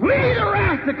 Flee the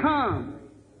wrath to come.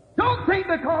 Don't think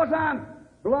because I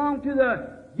belong to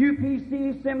the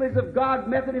UPC, Assemblies of God,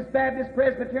 Methodist, Baptist,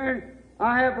 Presbyterian,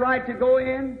 I have right to go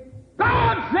in.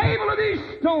 God's able of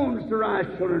these stones to rise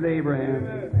children of Abraham.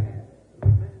 Amen.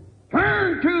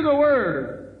 Turn to the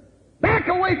Word. Back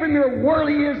away from your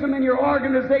worldlyism and your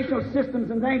organizational systems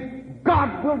and things.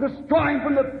 God will destroy them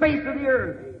from the face of the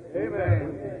earth.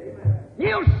 Amen.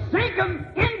 He'll sink them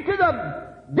into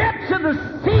the depths of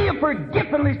the sea of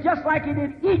forgetfulness, just like He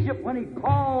did Egypt when He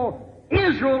called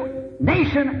Israel,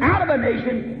 nation out of a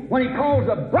nation. When He calls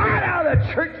a bride out of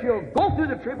the church, He'll go through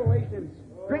the tribulation and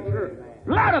stretch her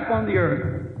blood upon the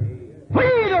earth.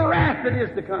 Flee the wrath that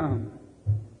is to come.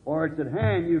 Or it's at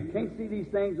hand. You can't see these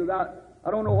things without,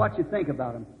 I don't know what you think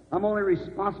about them. I'm only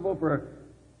responsible for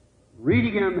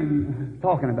reading them and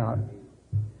talking about it.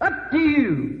 Up to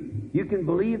you. You can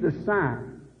believe the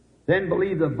sign, then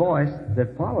believe the voice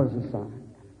that follows the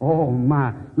sign. Oh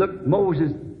my. Look,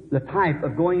 Moses, the type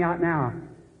of going out now.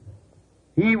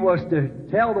 He was to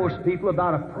tell those people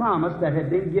about a promise that had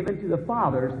been given to the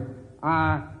fathers.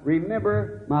 I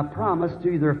remember my promise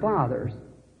to their fathers.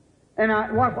 And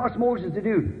what's Moses to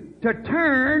do? To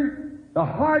turn the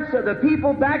hearts of the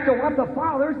people back to what the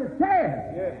fathers had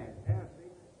said. Yeah.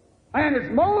 And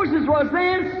as Moses was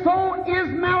then, so is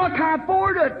Malachi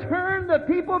 4 to turn the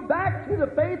people back to the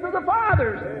faith of the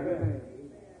fathers. Amen.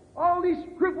 All these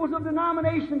scruples of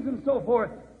denominations and so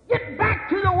forth. Get back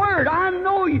to the Word. I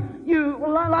know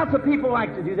lots of people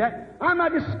like to do that. I'm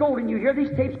not just scolding you here.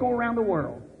 These tapes go around the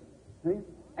world. See?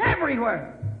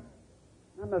 Everywhere.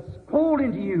 I'm not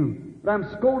scolding to you, but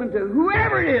I'm scolding to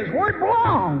whoever it is, where it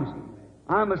belongs.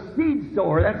 I'm a seed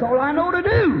sower. That's all I know to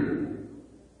do.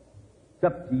 It's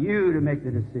up to you to make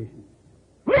the decision.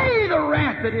 Flee the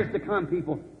wrath that is to come,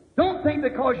 people. Don't think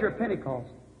because you're Pentecost.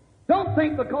 Don't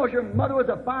think because your mother was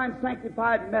a fine,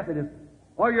 sanctified Methodist,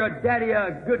 or your daddy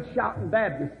a good shouting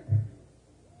Baptist.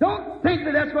 Don't think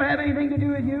that that's going to have anything to do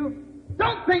with you.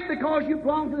 Don't think because you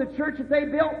belong to the church that they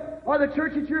built, or the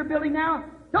church that you're building now.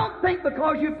 Don't think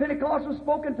because you Pentecostals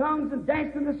spoke in tongues and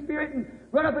danced in the Spirit and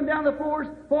run up and down the floors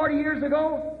 40 years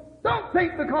ago. Don't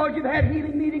think because you've had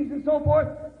healing meetings and so forth.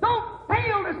 Don't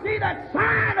fail to see that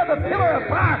sign of a pillar of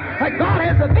fire that God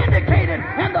has vindicated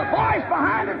and the voice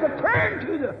behind it to turn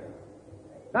to the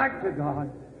back to God.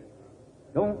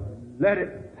 Don't let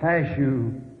it pass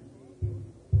you.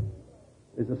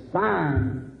 There's a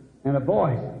sign and a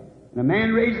voice. And a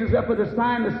man raises up with a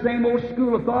sign, the same old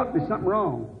school of thought, there's something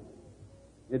wrong.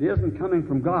 It isn't coming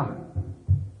from God.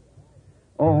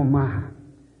 Oh my.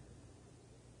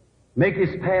 Make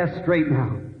His path straight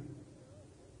now.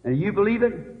 And you believe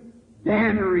it?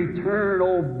 Then return,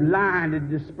 O blind, and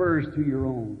disperse to your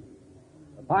own.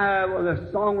 The Bible,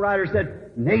 the songwriter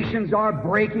said, nations are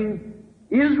breaking.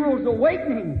 Israel's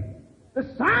awakening. The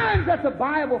signs that the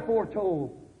Bible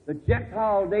foretold. The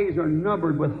Gentile days are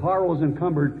numbered with horrors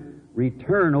encumbered.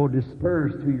 Return, O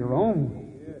disperse to your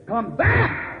own. Come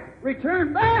back.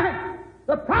 Return back.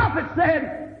 The prophet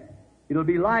said, it'll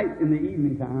be light in the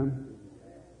evening time.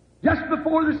 Just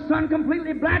before the sun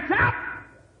completely blacks out,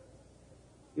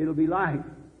 it'll be light.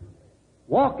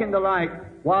 Walk in the light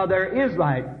while there is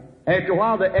light. After a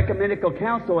while, the ecumenical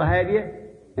council will have you,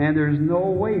 and there's no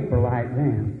way for light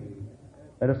then.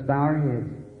 Let us bow our heads.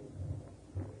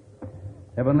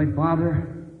 Heavenly Father,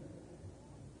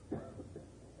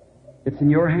 it's in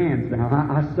your hands now.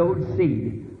 I sowed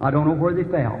seed. I don't know where they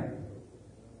fell.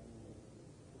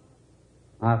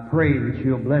 I pray that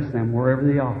you'll bless them wherever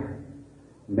they are.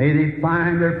 May they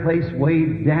find their place way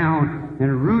down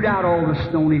and root out all the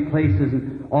stony places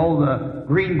and all the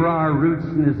greenbrier roots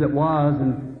as it was,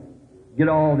 and get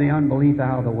all the unbelief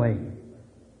out of the way.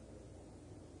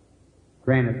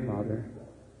 Grant it, Father.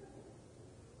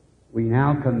 We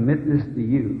now commit this to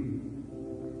you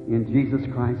in Jesus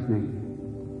Christ's name.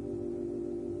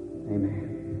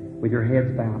 Amen. With your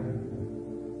heads bowed,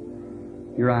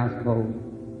 your eyes closed.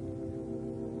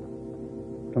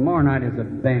 Tomorrow night is a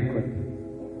banquet.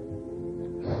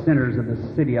 Sinners of the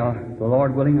city, the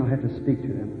Lord willing, I'll have to speak to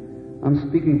them. I'm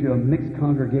speaking to a mixed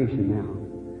congregation now.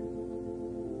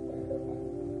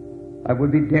 I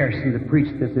would be daresome to preach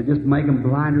this. It'd just make them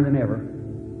blinder than ever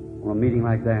on a meeting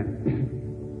like that.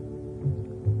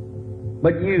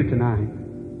 But you tonight,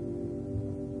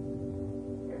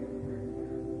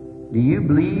 do you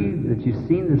believe that you've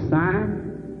seen the sign?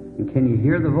 And can you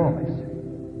hear the voice?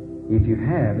 If you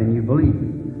have and you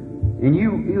believe, and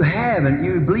you haven't,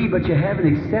 you believe, but you haven't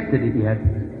accepted it yet,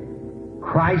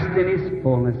 Christ in His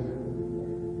fullness,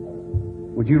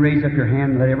 would you raise up your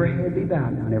hand and let every head be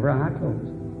bowed now and every eye closed?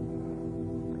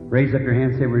 Raise up your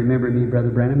hand and say, remember me, Brother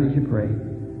Branham, as you pray.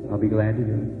 I'll be glad to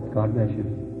do it. God bless you.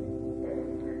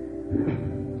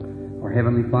 Our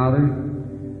Heavenly Father,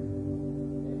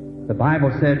 the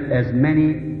Bible said, as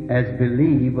many as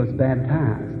believe was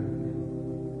baptized.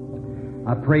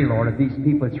 I pray, Lord, if these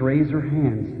people that's raised their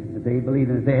hands, that they believe,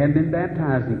 and if they have been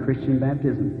baptized in Christian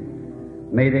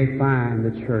baptism, may they find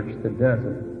the church that does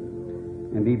it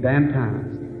and be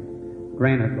baptized.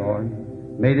 Grant it, Lord.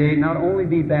 May they not only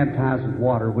be baptized with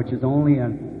water, which is only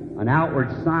an outward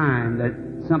sign that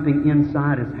something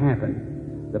inside has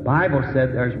happened. The Bible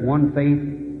said there's one faith,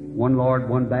 one Lord,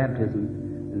 one baptism.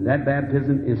 And that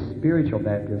baptism is spiritual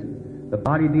baptism. The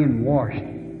body being washed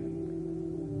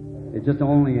is just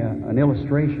only an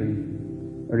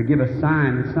illustration or to give a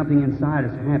sign that something inside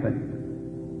has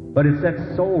happened. But it's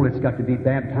that soul that's got to be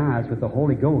baptized with the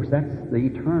Holy Ghost. That's the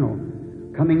eternal.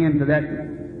 Coming into that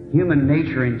human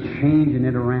nature and changing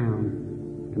it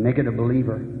around to make it a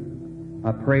believer.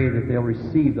 I pray that they'll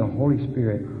receive the Holy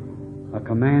Spirit. I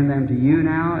command them to you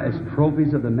now as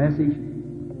trophies of the message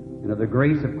and of the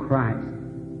grace of Christ.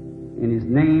 In His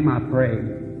name I pray.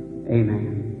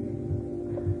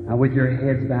 Amen. Now with your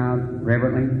heads bowed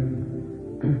reverently,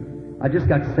 I just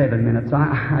got 7 minutes.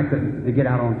 I couldn't to get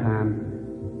out on time.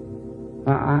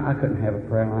 I couldn't have a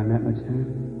prayer line that much time.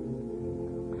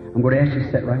 I'm going to ask you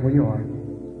to sit right where you are.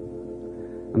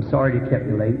 I'm sorry to keep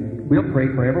you late. We'll pray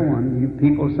for everyone. You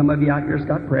people, some of you out there's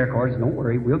got prayer cards. Don't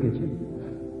worry, we'll get you.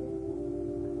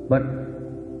 But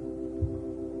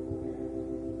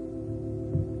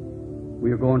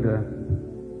we are going to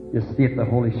just see if the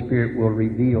Holy Spirit will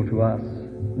reveal to us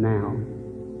now.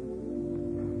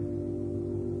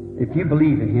 If you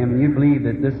believe in Him and you believe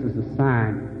that this is a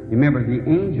sign, remember the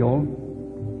angel,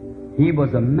 he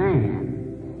was a man.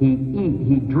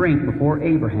 He drank before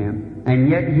Abraham, and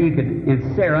yet he could,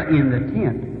 and Sarah in the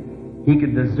tent, he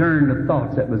could discern the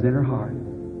thoughts that was in her heart.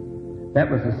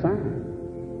 That was a sign.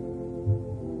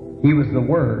 He was the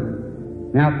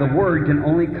Word. Now, if the Word can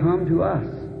only come to us,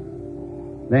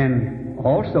 then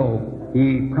also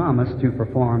He promised to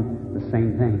perform the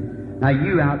same thing. Now,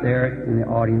 you out there in the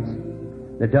audience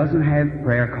that doesn't have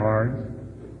prayer cards,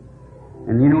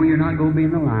 and you know you're not going to be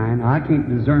in the line. I can't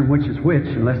discern which is which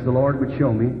unless the Lord would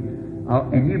show me.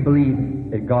 And you believe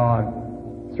that God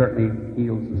certainly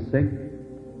heals the sick.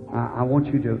 I want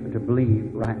you to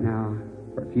believe right now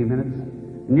for a few minutes.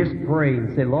 And just pray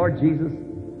and say, Lord Jesus,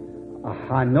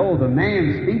 I know the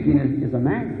man speaking is a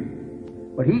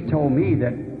man. But He told me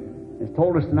that, has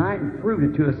told us tonight and proved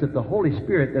it to us that the Holy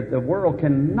Spirit, that the world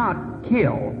cannot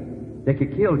kill. They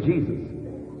could kill Jesus.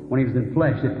 When He was in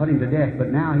flesh, they put Him to death, but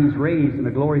now He's raised in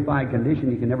a glorified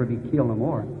condition. He can never be killed no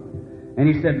more.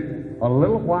 And He said, a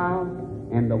little while,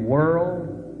 and the world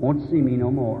won't see me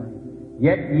no more.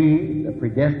 Yet ye, the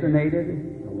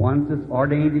predestinated, the ones that's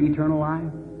ordained to eternal life,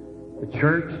 the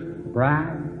church, the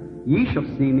bride, ye shall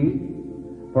see me,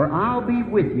 for I'll be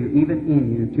with you, even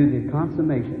in you, to the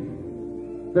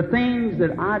consummation. The things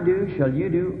that I do shall you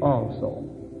do also.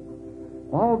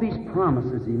 All these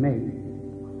promises He made.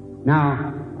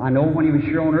 Now, I know when He was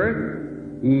here on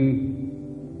earth,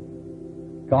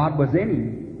 God was in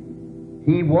Him.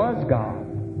 He was God.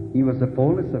 He was the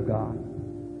fullness of God.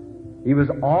 He was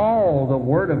all the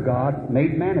Word of God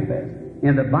made manifest.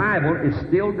 And the Bible is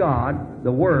still God,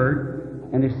 the Word,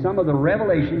 and there's some of the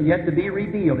revelation yet to be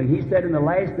revealed. And He said in the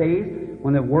last days,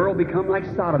 when the world become like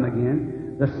Sodom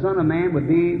again, the Son of Man would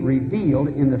be revealed,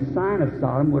 and the sign of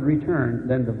Sodom would return.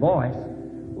 Then the voice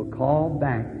would call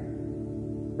back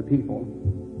the people,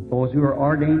 those who are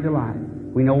ordained to life.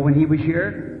 We know when He was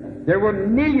here, There were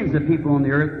millions of people on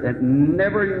the earth that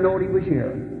never knowed He was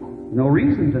here. No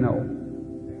reason to know.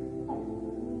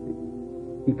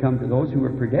 He come to those who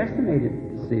were predestinated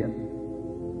to see it.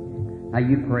 Now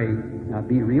you pray. Now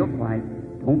be real quiet.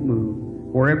 Don't move.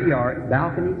 Wherever you are,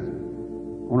 balconies,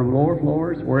 on the lower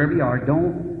floors, wherever you are,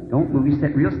 don't move. You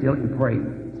sit real still and pray.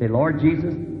 Say, Lord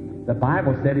Jesus, the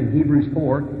Bible said in Hebrews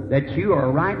 4 that you are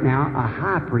right now a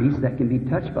high priest that can be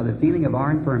touched by the feeling of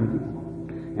our infirmities.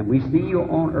 And we see you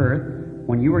on earth.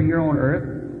 When you were here on earth,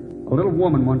 a little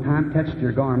woman one time touched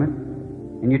your garment,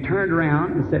 and you turned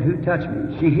around and said, who touched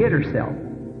me? She hid herself.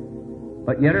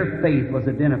 But yet her faith was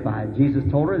identified. Jesus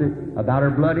told her that about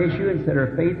her blood issue and said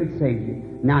her faith had saved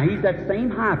you. Now He's that same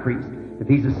high priest. If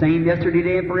He's the same yesterday,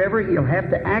 today, and forever, He'll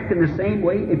have to act in the same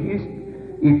way if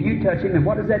you touch Him. And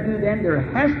what does that do then? There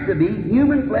has to be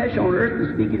human flesh on earth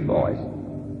to speak His voice.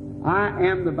 I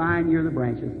am the vine, you're the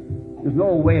branches. There's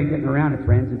no way of getting around it,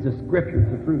 friends. It's a scripture,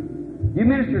 it's the truth. You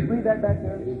ministers believe that back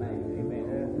there? Amen.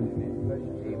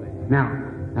 Amen. Now,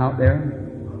 out there,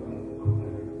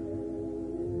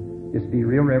 just be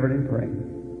real reverent and pray.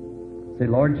 Say,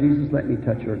 Lord Jesus, let me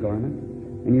touch your garment.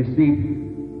 And you see,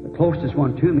 the closest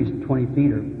one to me is 20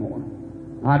 feet or more.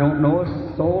 I don't know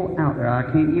a soul out there. I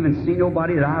can't even see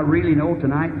nobody that I really know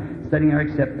tonight sitting there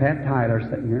except Pat Tyler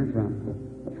sitting here in front,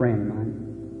 a friend of mine.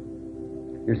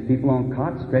 There's people on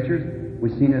cots, stretchers.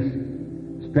 We've seen a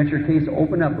stretcher case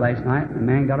open up last night, and a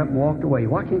man got up and walked away.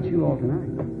 Why can't you all tonight?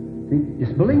 See,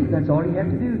 just believe. That's all you have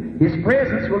to do. His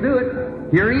presence will do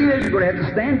it. Here He is. You're going to have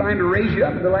to stand by Him to raise you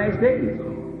up in the last days.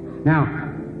 Now,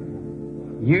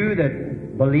 you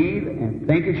that believe and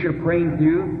think that you're praying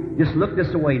through, just look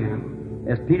this way now.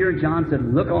 As Peter and John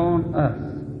said, look on us.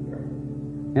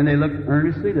 And they looked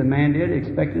earnestly. The man did,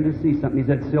 expecting to see something. He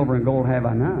said, silver and gold have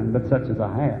I none, but such as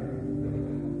I have.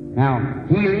 Now,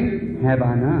 healing have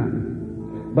I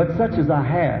none, but such as I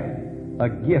have, a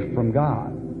gift from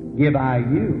God, give I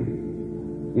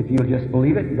you. If you'll just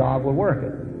believe it, God will work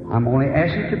it. I'm only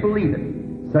asking you to believe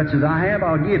it. Such as I have,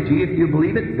 I'll give to you. If you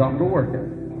believe it, God will work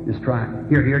it. Just try it.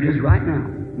 Here it is right now.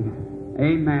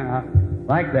 Amen.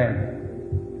 Like that.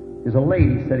 There's a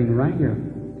lady sitting right here.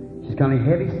 She's kind of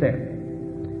heavy set,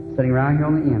 sitting right here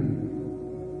on the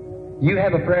end. You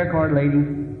have a prayer card, lady,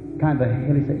 kind of a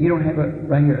heavy set. You don't have a,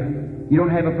 right here. You don't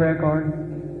have a prayer card?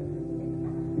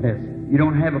 Yes. You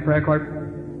don't have a prayer card?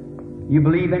 You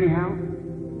believe anyhow?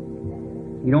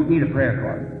 You don't need a prayer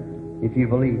card if you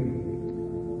believe.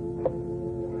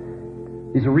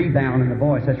 There's a rebound in the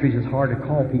voice. That's the reason it's hard to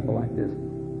call people like this.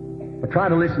 But try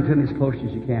to listen to me as close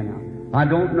as you can now. I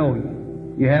don't know you.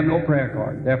 You have no prayer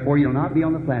card. Therefore, you'll not be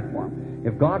on the platform.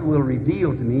 If God will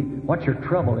reveal to me what your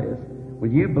trouble is,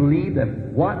 will you believe that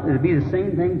it'll be the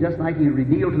same thing just like He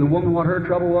revealed to the woman what her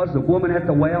trouble was, the woman at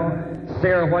the well,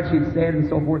 Sarah what she'd said and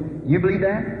so forth? You believe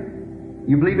that?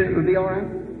 You believe it would be all right?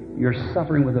 You're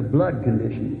suffering with a blood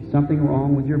condition. Something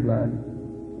wrong with your blood.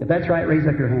 If that's right, raise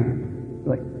up your hand.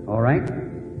 Like, all right?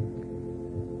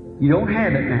 You don't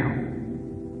have it now.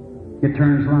 It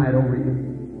turns right over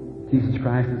you. Jesus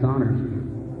Christ has honored you.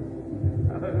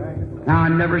 Now,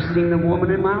 I've never seen the woman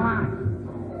in my life.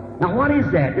 Now, what is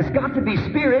that? It's got to be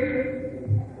spirit.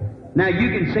 Now,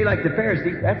 you can say like the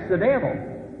Pharisees, that's the devil.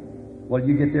 Well,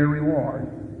 you get their reward.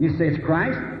 You say it's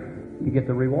Christ, you get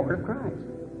the reward of Christ.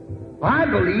 I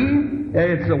believe that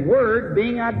it's a word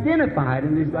being identified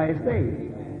in these last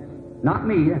days. Not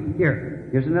me.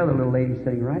 Here's another little lady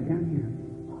sitting right down here.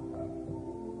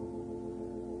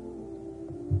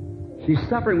 She's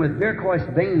suffering with varicose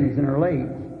veins in her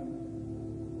legs.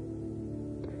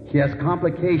 She has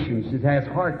complications. She has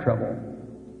heart trouble.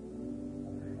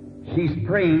 She's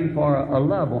praying for a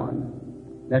loved one.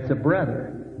 That's a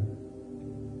brother.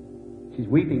 She's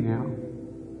weeping now.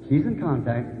 She's in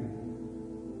contact.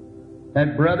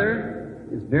 That brother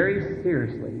is very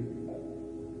seriously.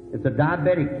 It's a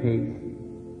diabetic case.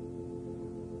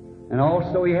 And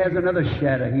also he has another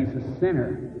shadow. He's a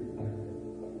sinner.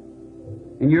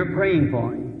 And you're praying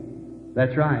for him.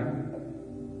 That's right.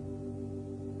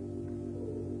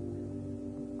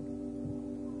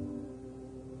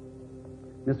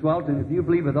 Miss Welton, if you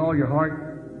believe with all your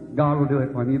heart, God will do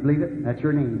it for him. You believe it? That's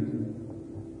your name.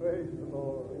 Praise the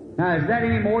Lord. Now, is that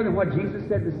any more than what Jesus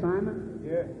said to Simon?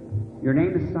 Yes. Your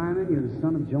name is Simon. You're the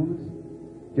son of Jonas.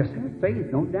 Just have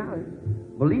faith. Don't doubt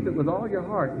it. Believe it with all your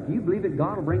heart. If you believe it,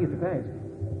 God will bring it to pass.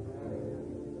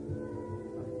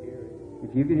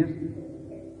 If you can just...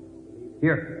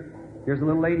 Here's a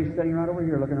little lady sitting right over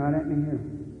here, looking right at me here.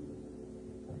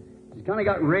 She's kind of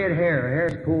got red hair. Her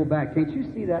hair's pulled back. Can't you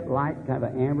see that light, kind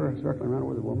of amber, circling around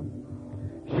over the woman?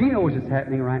 She knows it's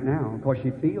happening right now. Of course, she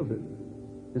feels it.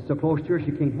 It's so close to her,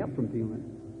 she can't help from feeling it.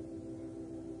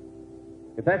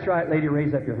 If that's right, lady,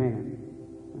 raise up your hand.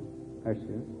 There she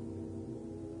is.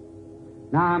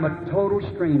 Now, I'm a total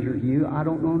stranger to you. I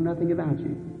don't know nothing about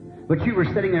you. But you were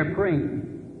sitting there praying.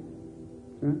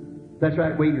 That's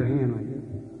right, wave your hand like this.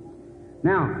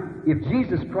 Now, if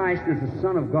Jesus Christ is the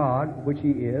Son of God, which He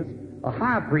is, a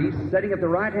high priest sitting at the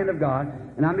right hand of God,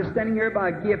 and I'm just standing here by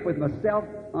a gift with myself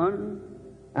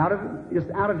out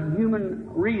of human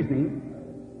reasoning,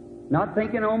 not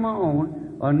thinking on my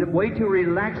own, a way to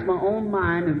relax my own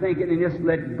mind and thinking and just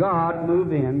let God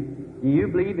move in. Do you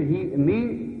believe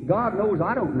that God knows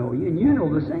I don't know you, and you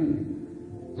know the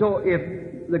same. So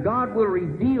if the God will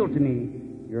reveal to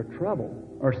me your trouble,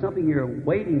 or something you're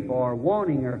waiting for, or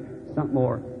wanting, or something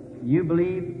more, you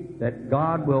believe that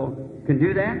God can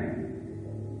do that?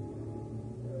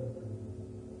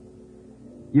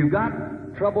 You've got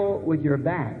trouble with your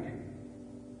back.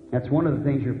 That's one of the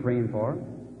things you're praying for.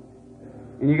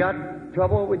 And you got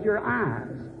trouble with your eyes.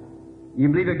 You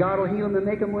believe that God will heal them and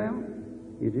make them well?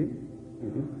 You do? You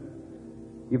do?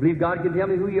 You believe God can tell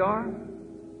me who you are?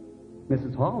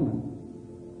 Mrs. Hallman,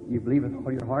 you believe with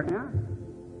all your heart now?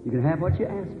 You can have what you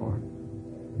ask for.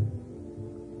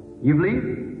 You believe?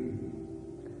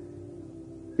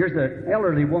 Here's an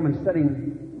elderly woman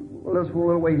sitting a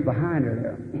little ways behind her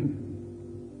there.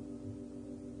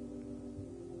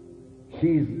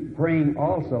 She's praying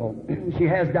also. She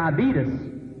has diabetes.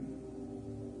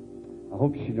 I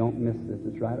hope she don't miss this.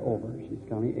 It's right over. She's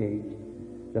kind of aged.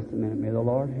 Just a minute. May the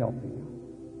Lord help you.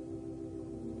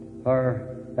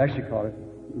 As she called it.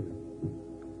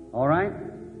 All right?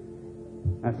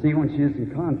 I see when she is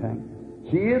in contact.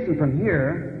 She isn't from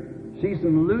here. She's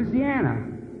from Louisiana.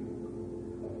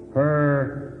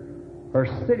 Her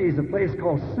city is a place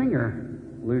called Singer,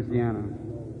 Louisiana.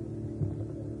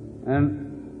 And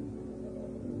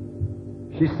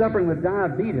she's suffering with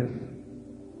diabetes.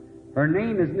 Her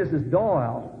name is Mrs.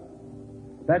 Doyle.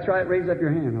 That's right, raise up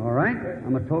your hand, all right?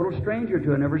 I'm a total stranger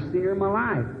to her, never seen her in my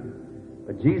life.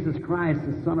 But Jesus Christ,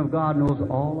 the Son of God, knows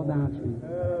all about you.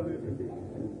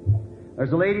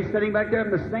 There's a lady sitting back there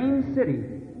in the same city,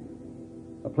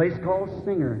 a place called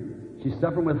Singer. She's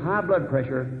suffering with high blood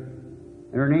pressure,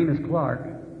 and her name is Clark.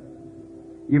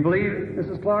 You believe,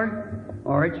 Mrs. Clark?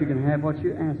 All right, you can have what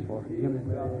you asked for.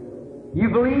 You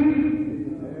believe?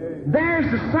 There's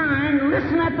the sign.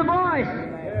 Listen at the voice.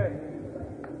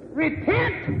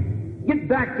 Repent. Get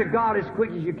back to God as quick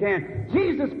as you can.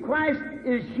 Jesus Christ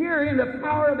is here in the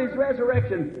power of His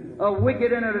resurrection. A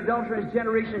wicked and an adulterous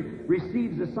generation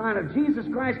receives the sign of Jesus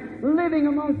Christ living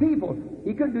among people.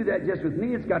 He couldn't do that just with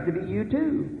me. It's got to be you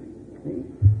too. See?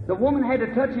 The woman had to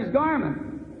touch His garment.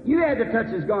 You had to touch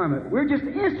His garment. We're just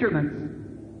instruments.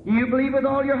 Do you believe with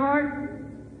all your heart?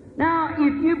 Now,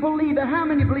 if you believe it, how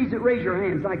many believes it? Raise your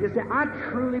hands like this. Say, I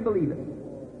truly believe it.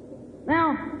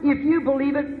 Now, if you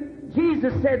believe it,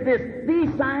 Jesus said this, these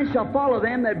signs shall follow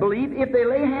them that believe. If they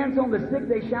lay hands on the sick,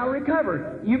 they shall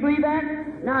recover. You believe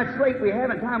that? Now, it's late. We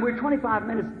haven't time. We're 25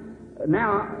 minutes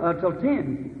now till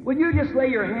 10. Will you just lay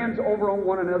your hands over on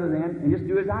one another then and just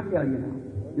do as I tell you now?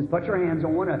 Just put your hands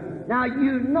on one another. Now,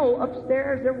 you know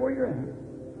upstairs there where you're at.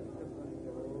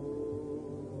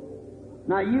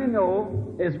 Now, you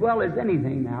know as well as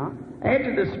anything now,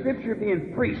 after the Scripture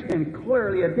being preached and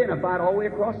clearly identified all the way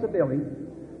across the building,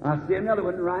 I see another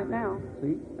one right now.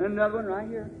 See? And another one right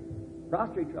here.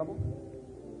 Prostrate trouble.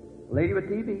 Lady with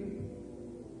TB.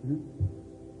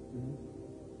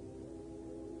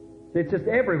 See, it's just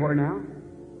everywhere now.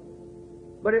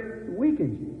 But it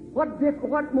weakens you.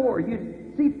 What more?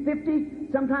 You see 50?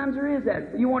 Sometimes there is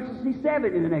that. You want to see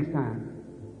 70 the next time.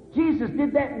 Jesus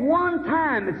did that one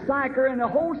time at Sychar, and the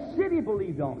whole city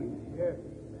believed on Him. Yes.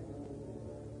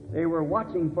 They were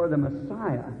watching for the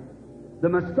Messiah. The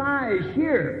Messiah is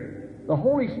here. The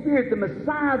Holy Spirit, the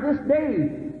Messiah this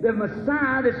day. The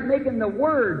Messiah that's making the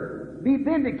Word be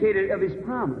vindicated of His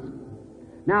promise.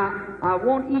 Now, I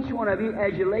want each one of you,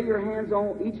 as you lay your hands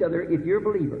on each other, if you're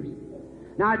believers.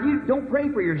 Now, you don't pray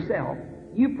for yourself.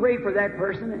 You pray for that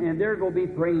person, and they're going to be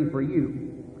praying for you.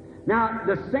 Now,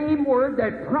 the same Word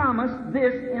that promised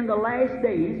this in the last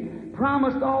days,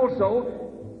 promised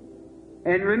also,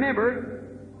 and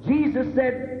remember, Jesus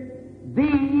said,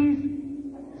 these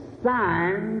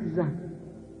signs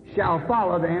shall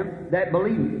follow them that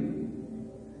believe.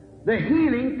 The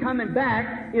healing coming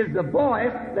back is the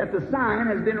voice that the sign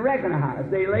has been recognized.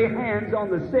 They lay hands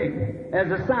on the sick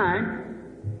as a sign.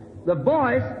 The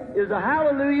voice is a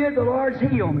hallelujah, the Lord's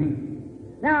healed me.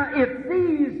 Now, if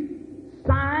these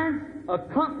signs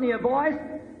accompany a voice,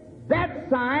 that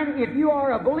sign, if you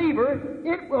are a believer,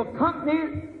 it will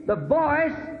accompany, the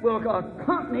voice will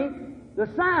accompany the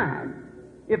sign.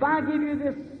 If I give you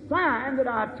this sign that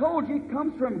I told you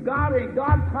comes from God, and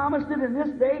God promised it in this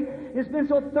day. It's been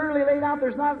so thoroughly laid out,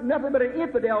 there's nothing but an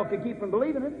infidel could keep from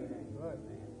believing it.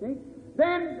 See?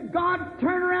 Then God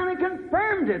turned around and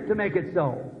confirmed it to make it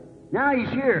so. Now He's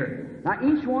here. Now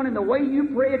each one in the way you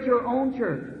pray at your own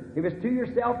church, if it's to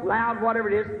yourself, loud, whatever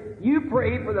it is, you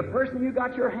pray for the person you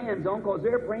got your hands on because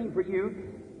they're praying for you.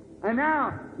 And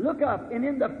now, look up, and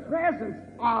in the presence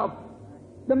of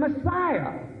the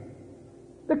Messiah,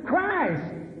 the Christ,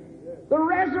 the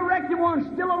resurrected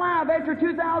one, still alive after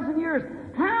 2,000 years,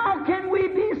 how can we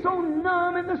be so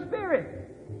numb in the Spirit?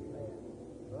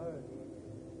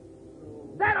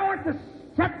 That ought to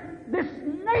set this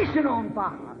nation on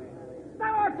fire.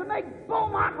 That ought to make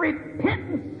Beaumont repent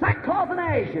in sackcloth and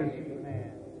ashes.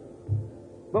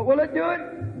 But will it do it?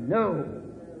 No.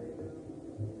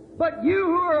 But you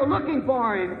who are looking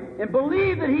for Him and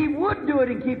believe that He would do it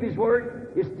and keep His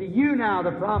word, it's to you now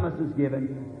the promise is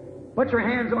given. Put your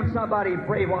hands on somebody and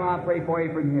pray while I pray for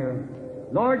you from here.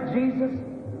 Lord Jesus,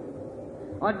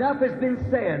 enough has been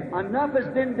said. Enough has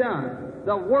been done.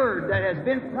 The word that has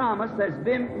been promised has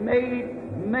been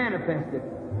made manifested.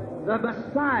 The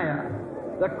Messiah,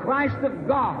 the Christ of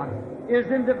God, is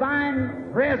in divine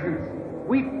presence.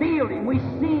 We feel Him. We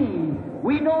see Him.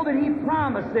 We know that He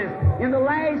promised this in the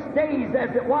last days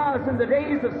as it was in the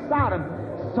days of Sodom.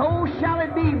 So shall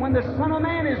it be when the Son of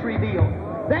Man is revealed.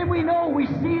 Then we know, we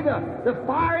see the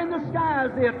fire in the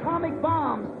skies, the atomic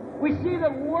bombs. We see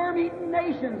the worm-eaten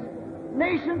nations.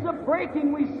 Nations are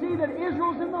breaking. We see that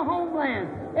Israel's in the homeland.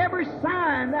 Every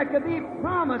sign that could be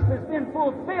promised has been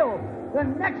fulfilled. The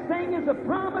next thing is a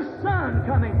promised Son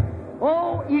coming.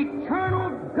 Oh, eternal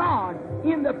God,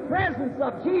 in the presence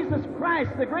of Jesus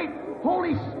Christ, the great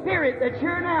Holy Spirit that's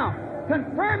here now,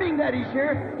 confirming that He's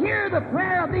here, hear the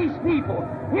prayer of these people.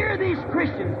 Hear these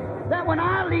Christians, that when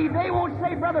I leave, they won't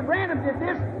say, Brother Branham did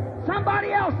this.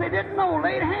 Somebody else they didn't know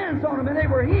laid hands on them and they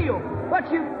were healed.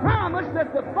 But you promised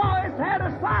that the voice had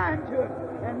a sign to it.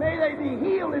 And may they be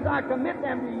healed as I commit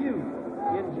them to you.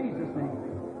 In Jesus' name.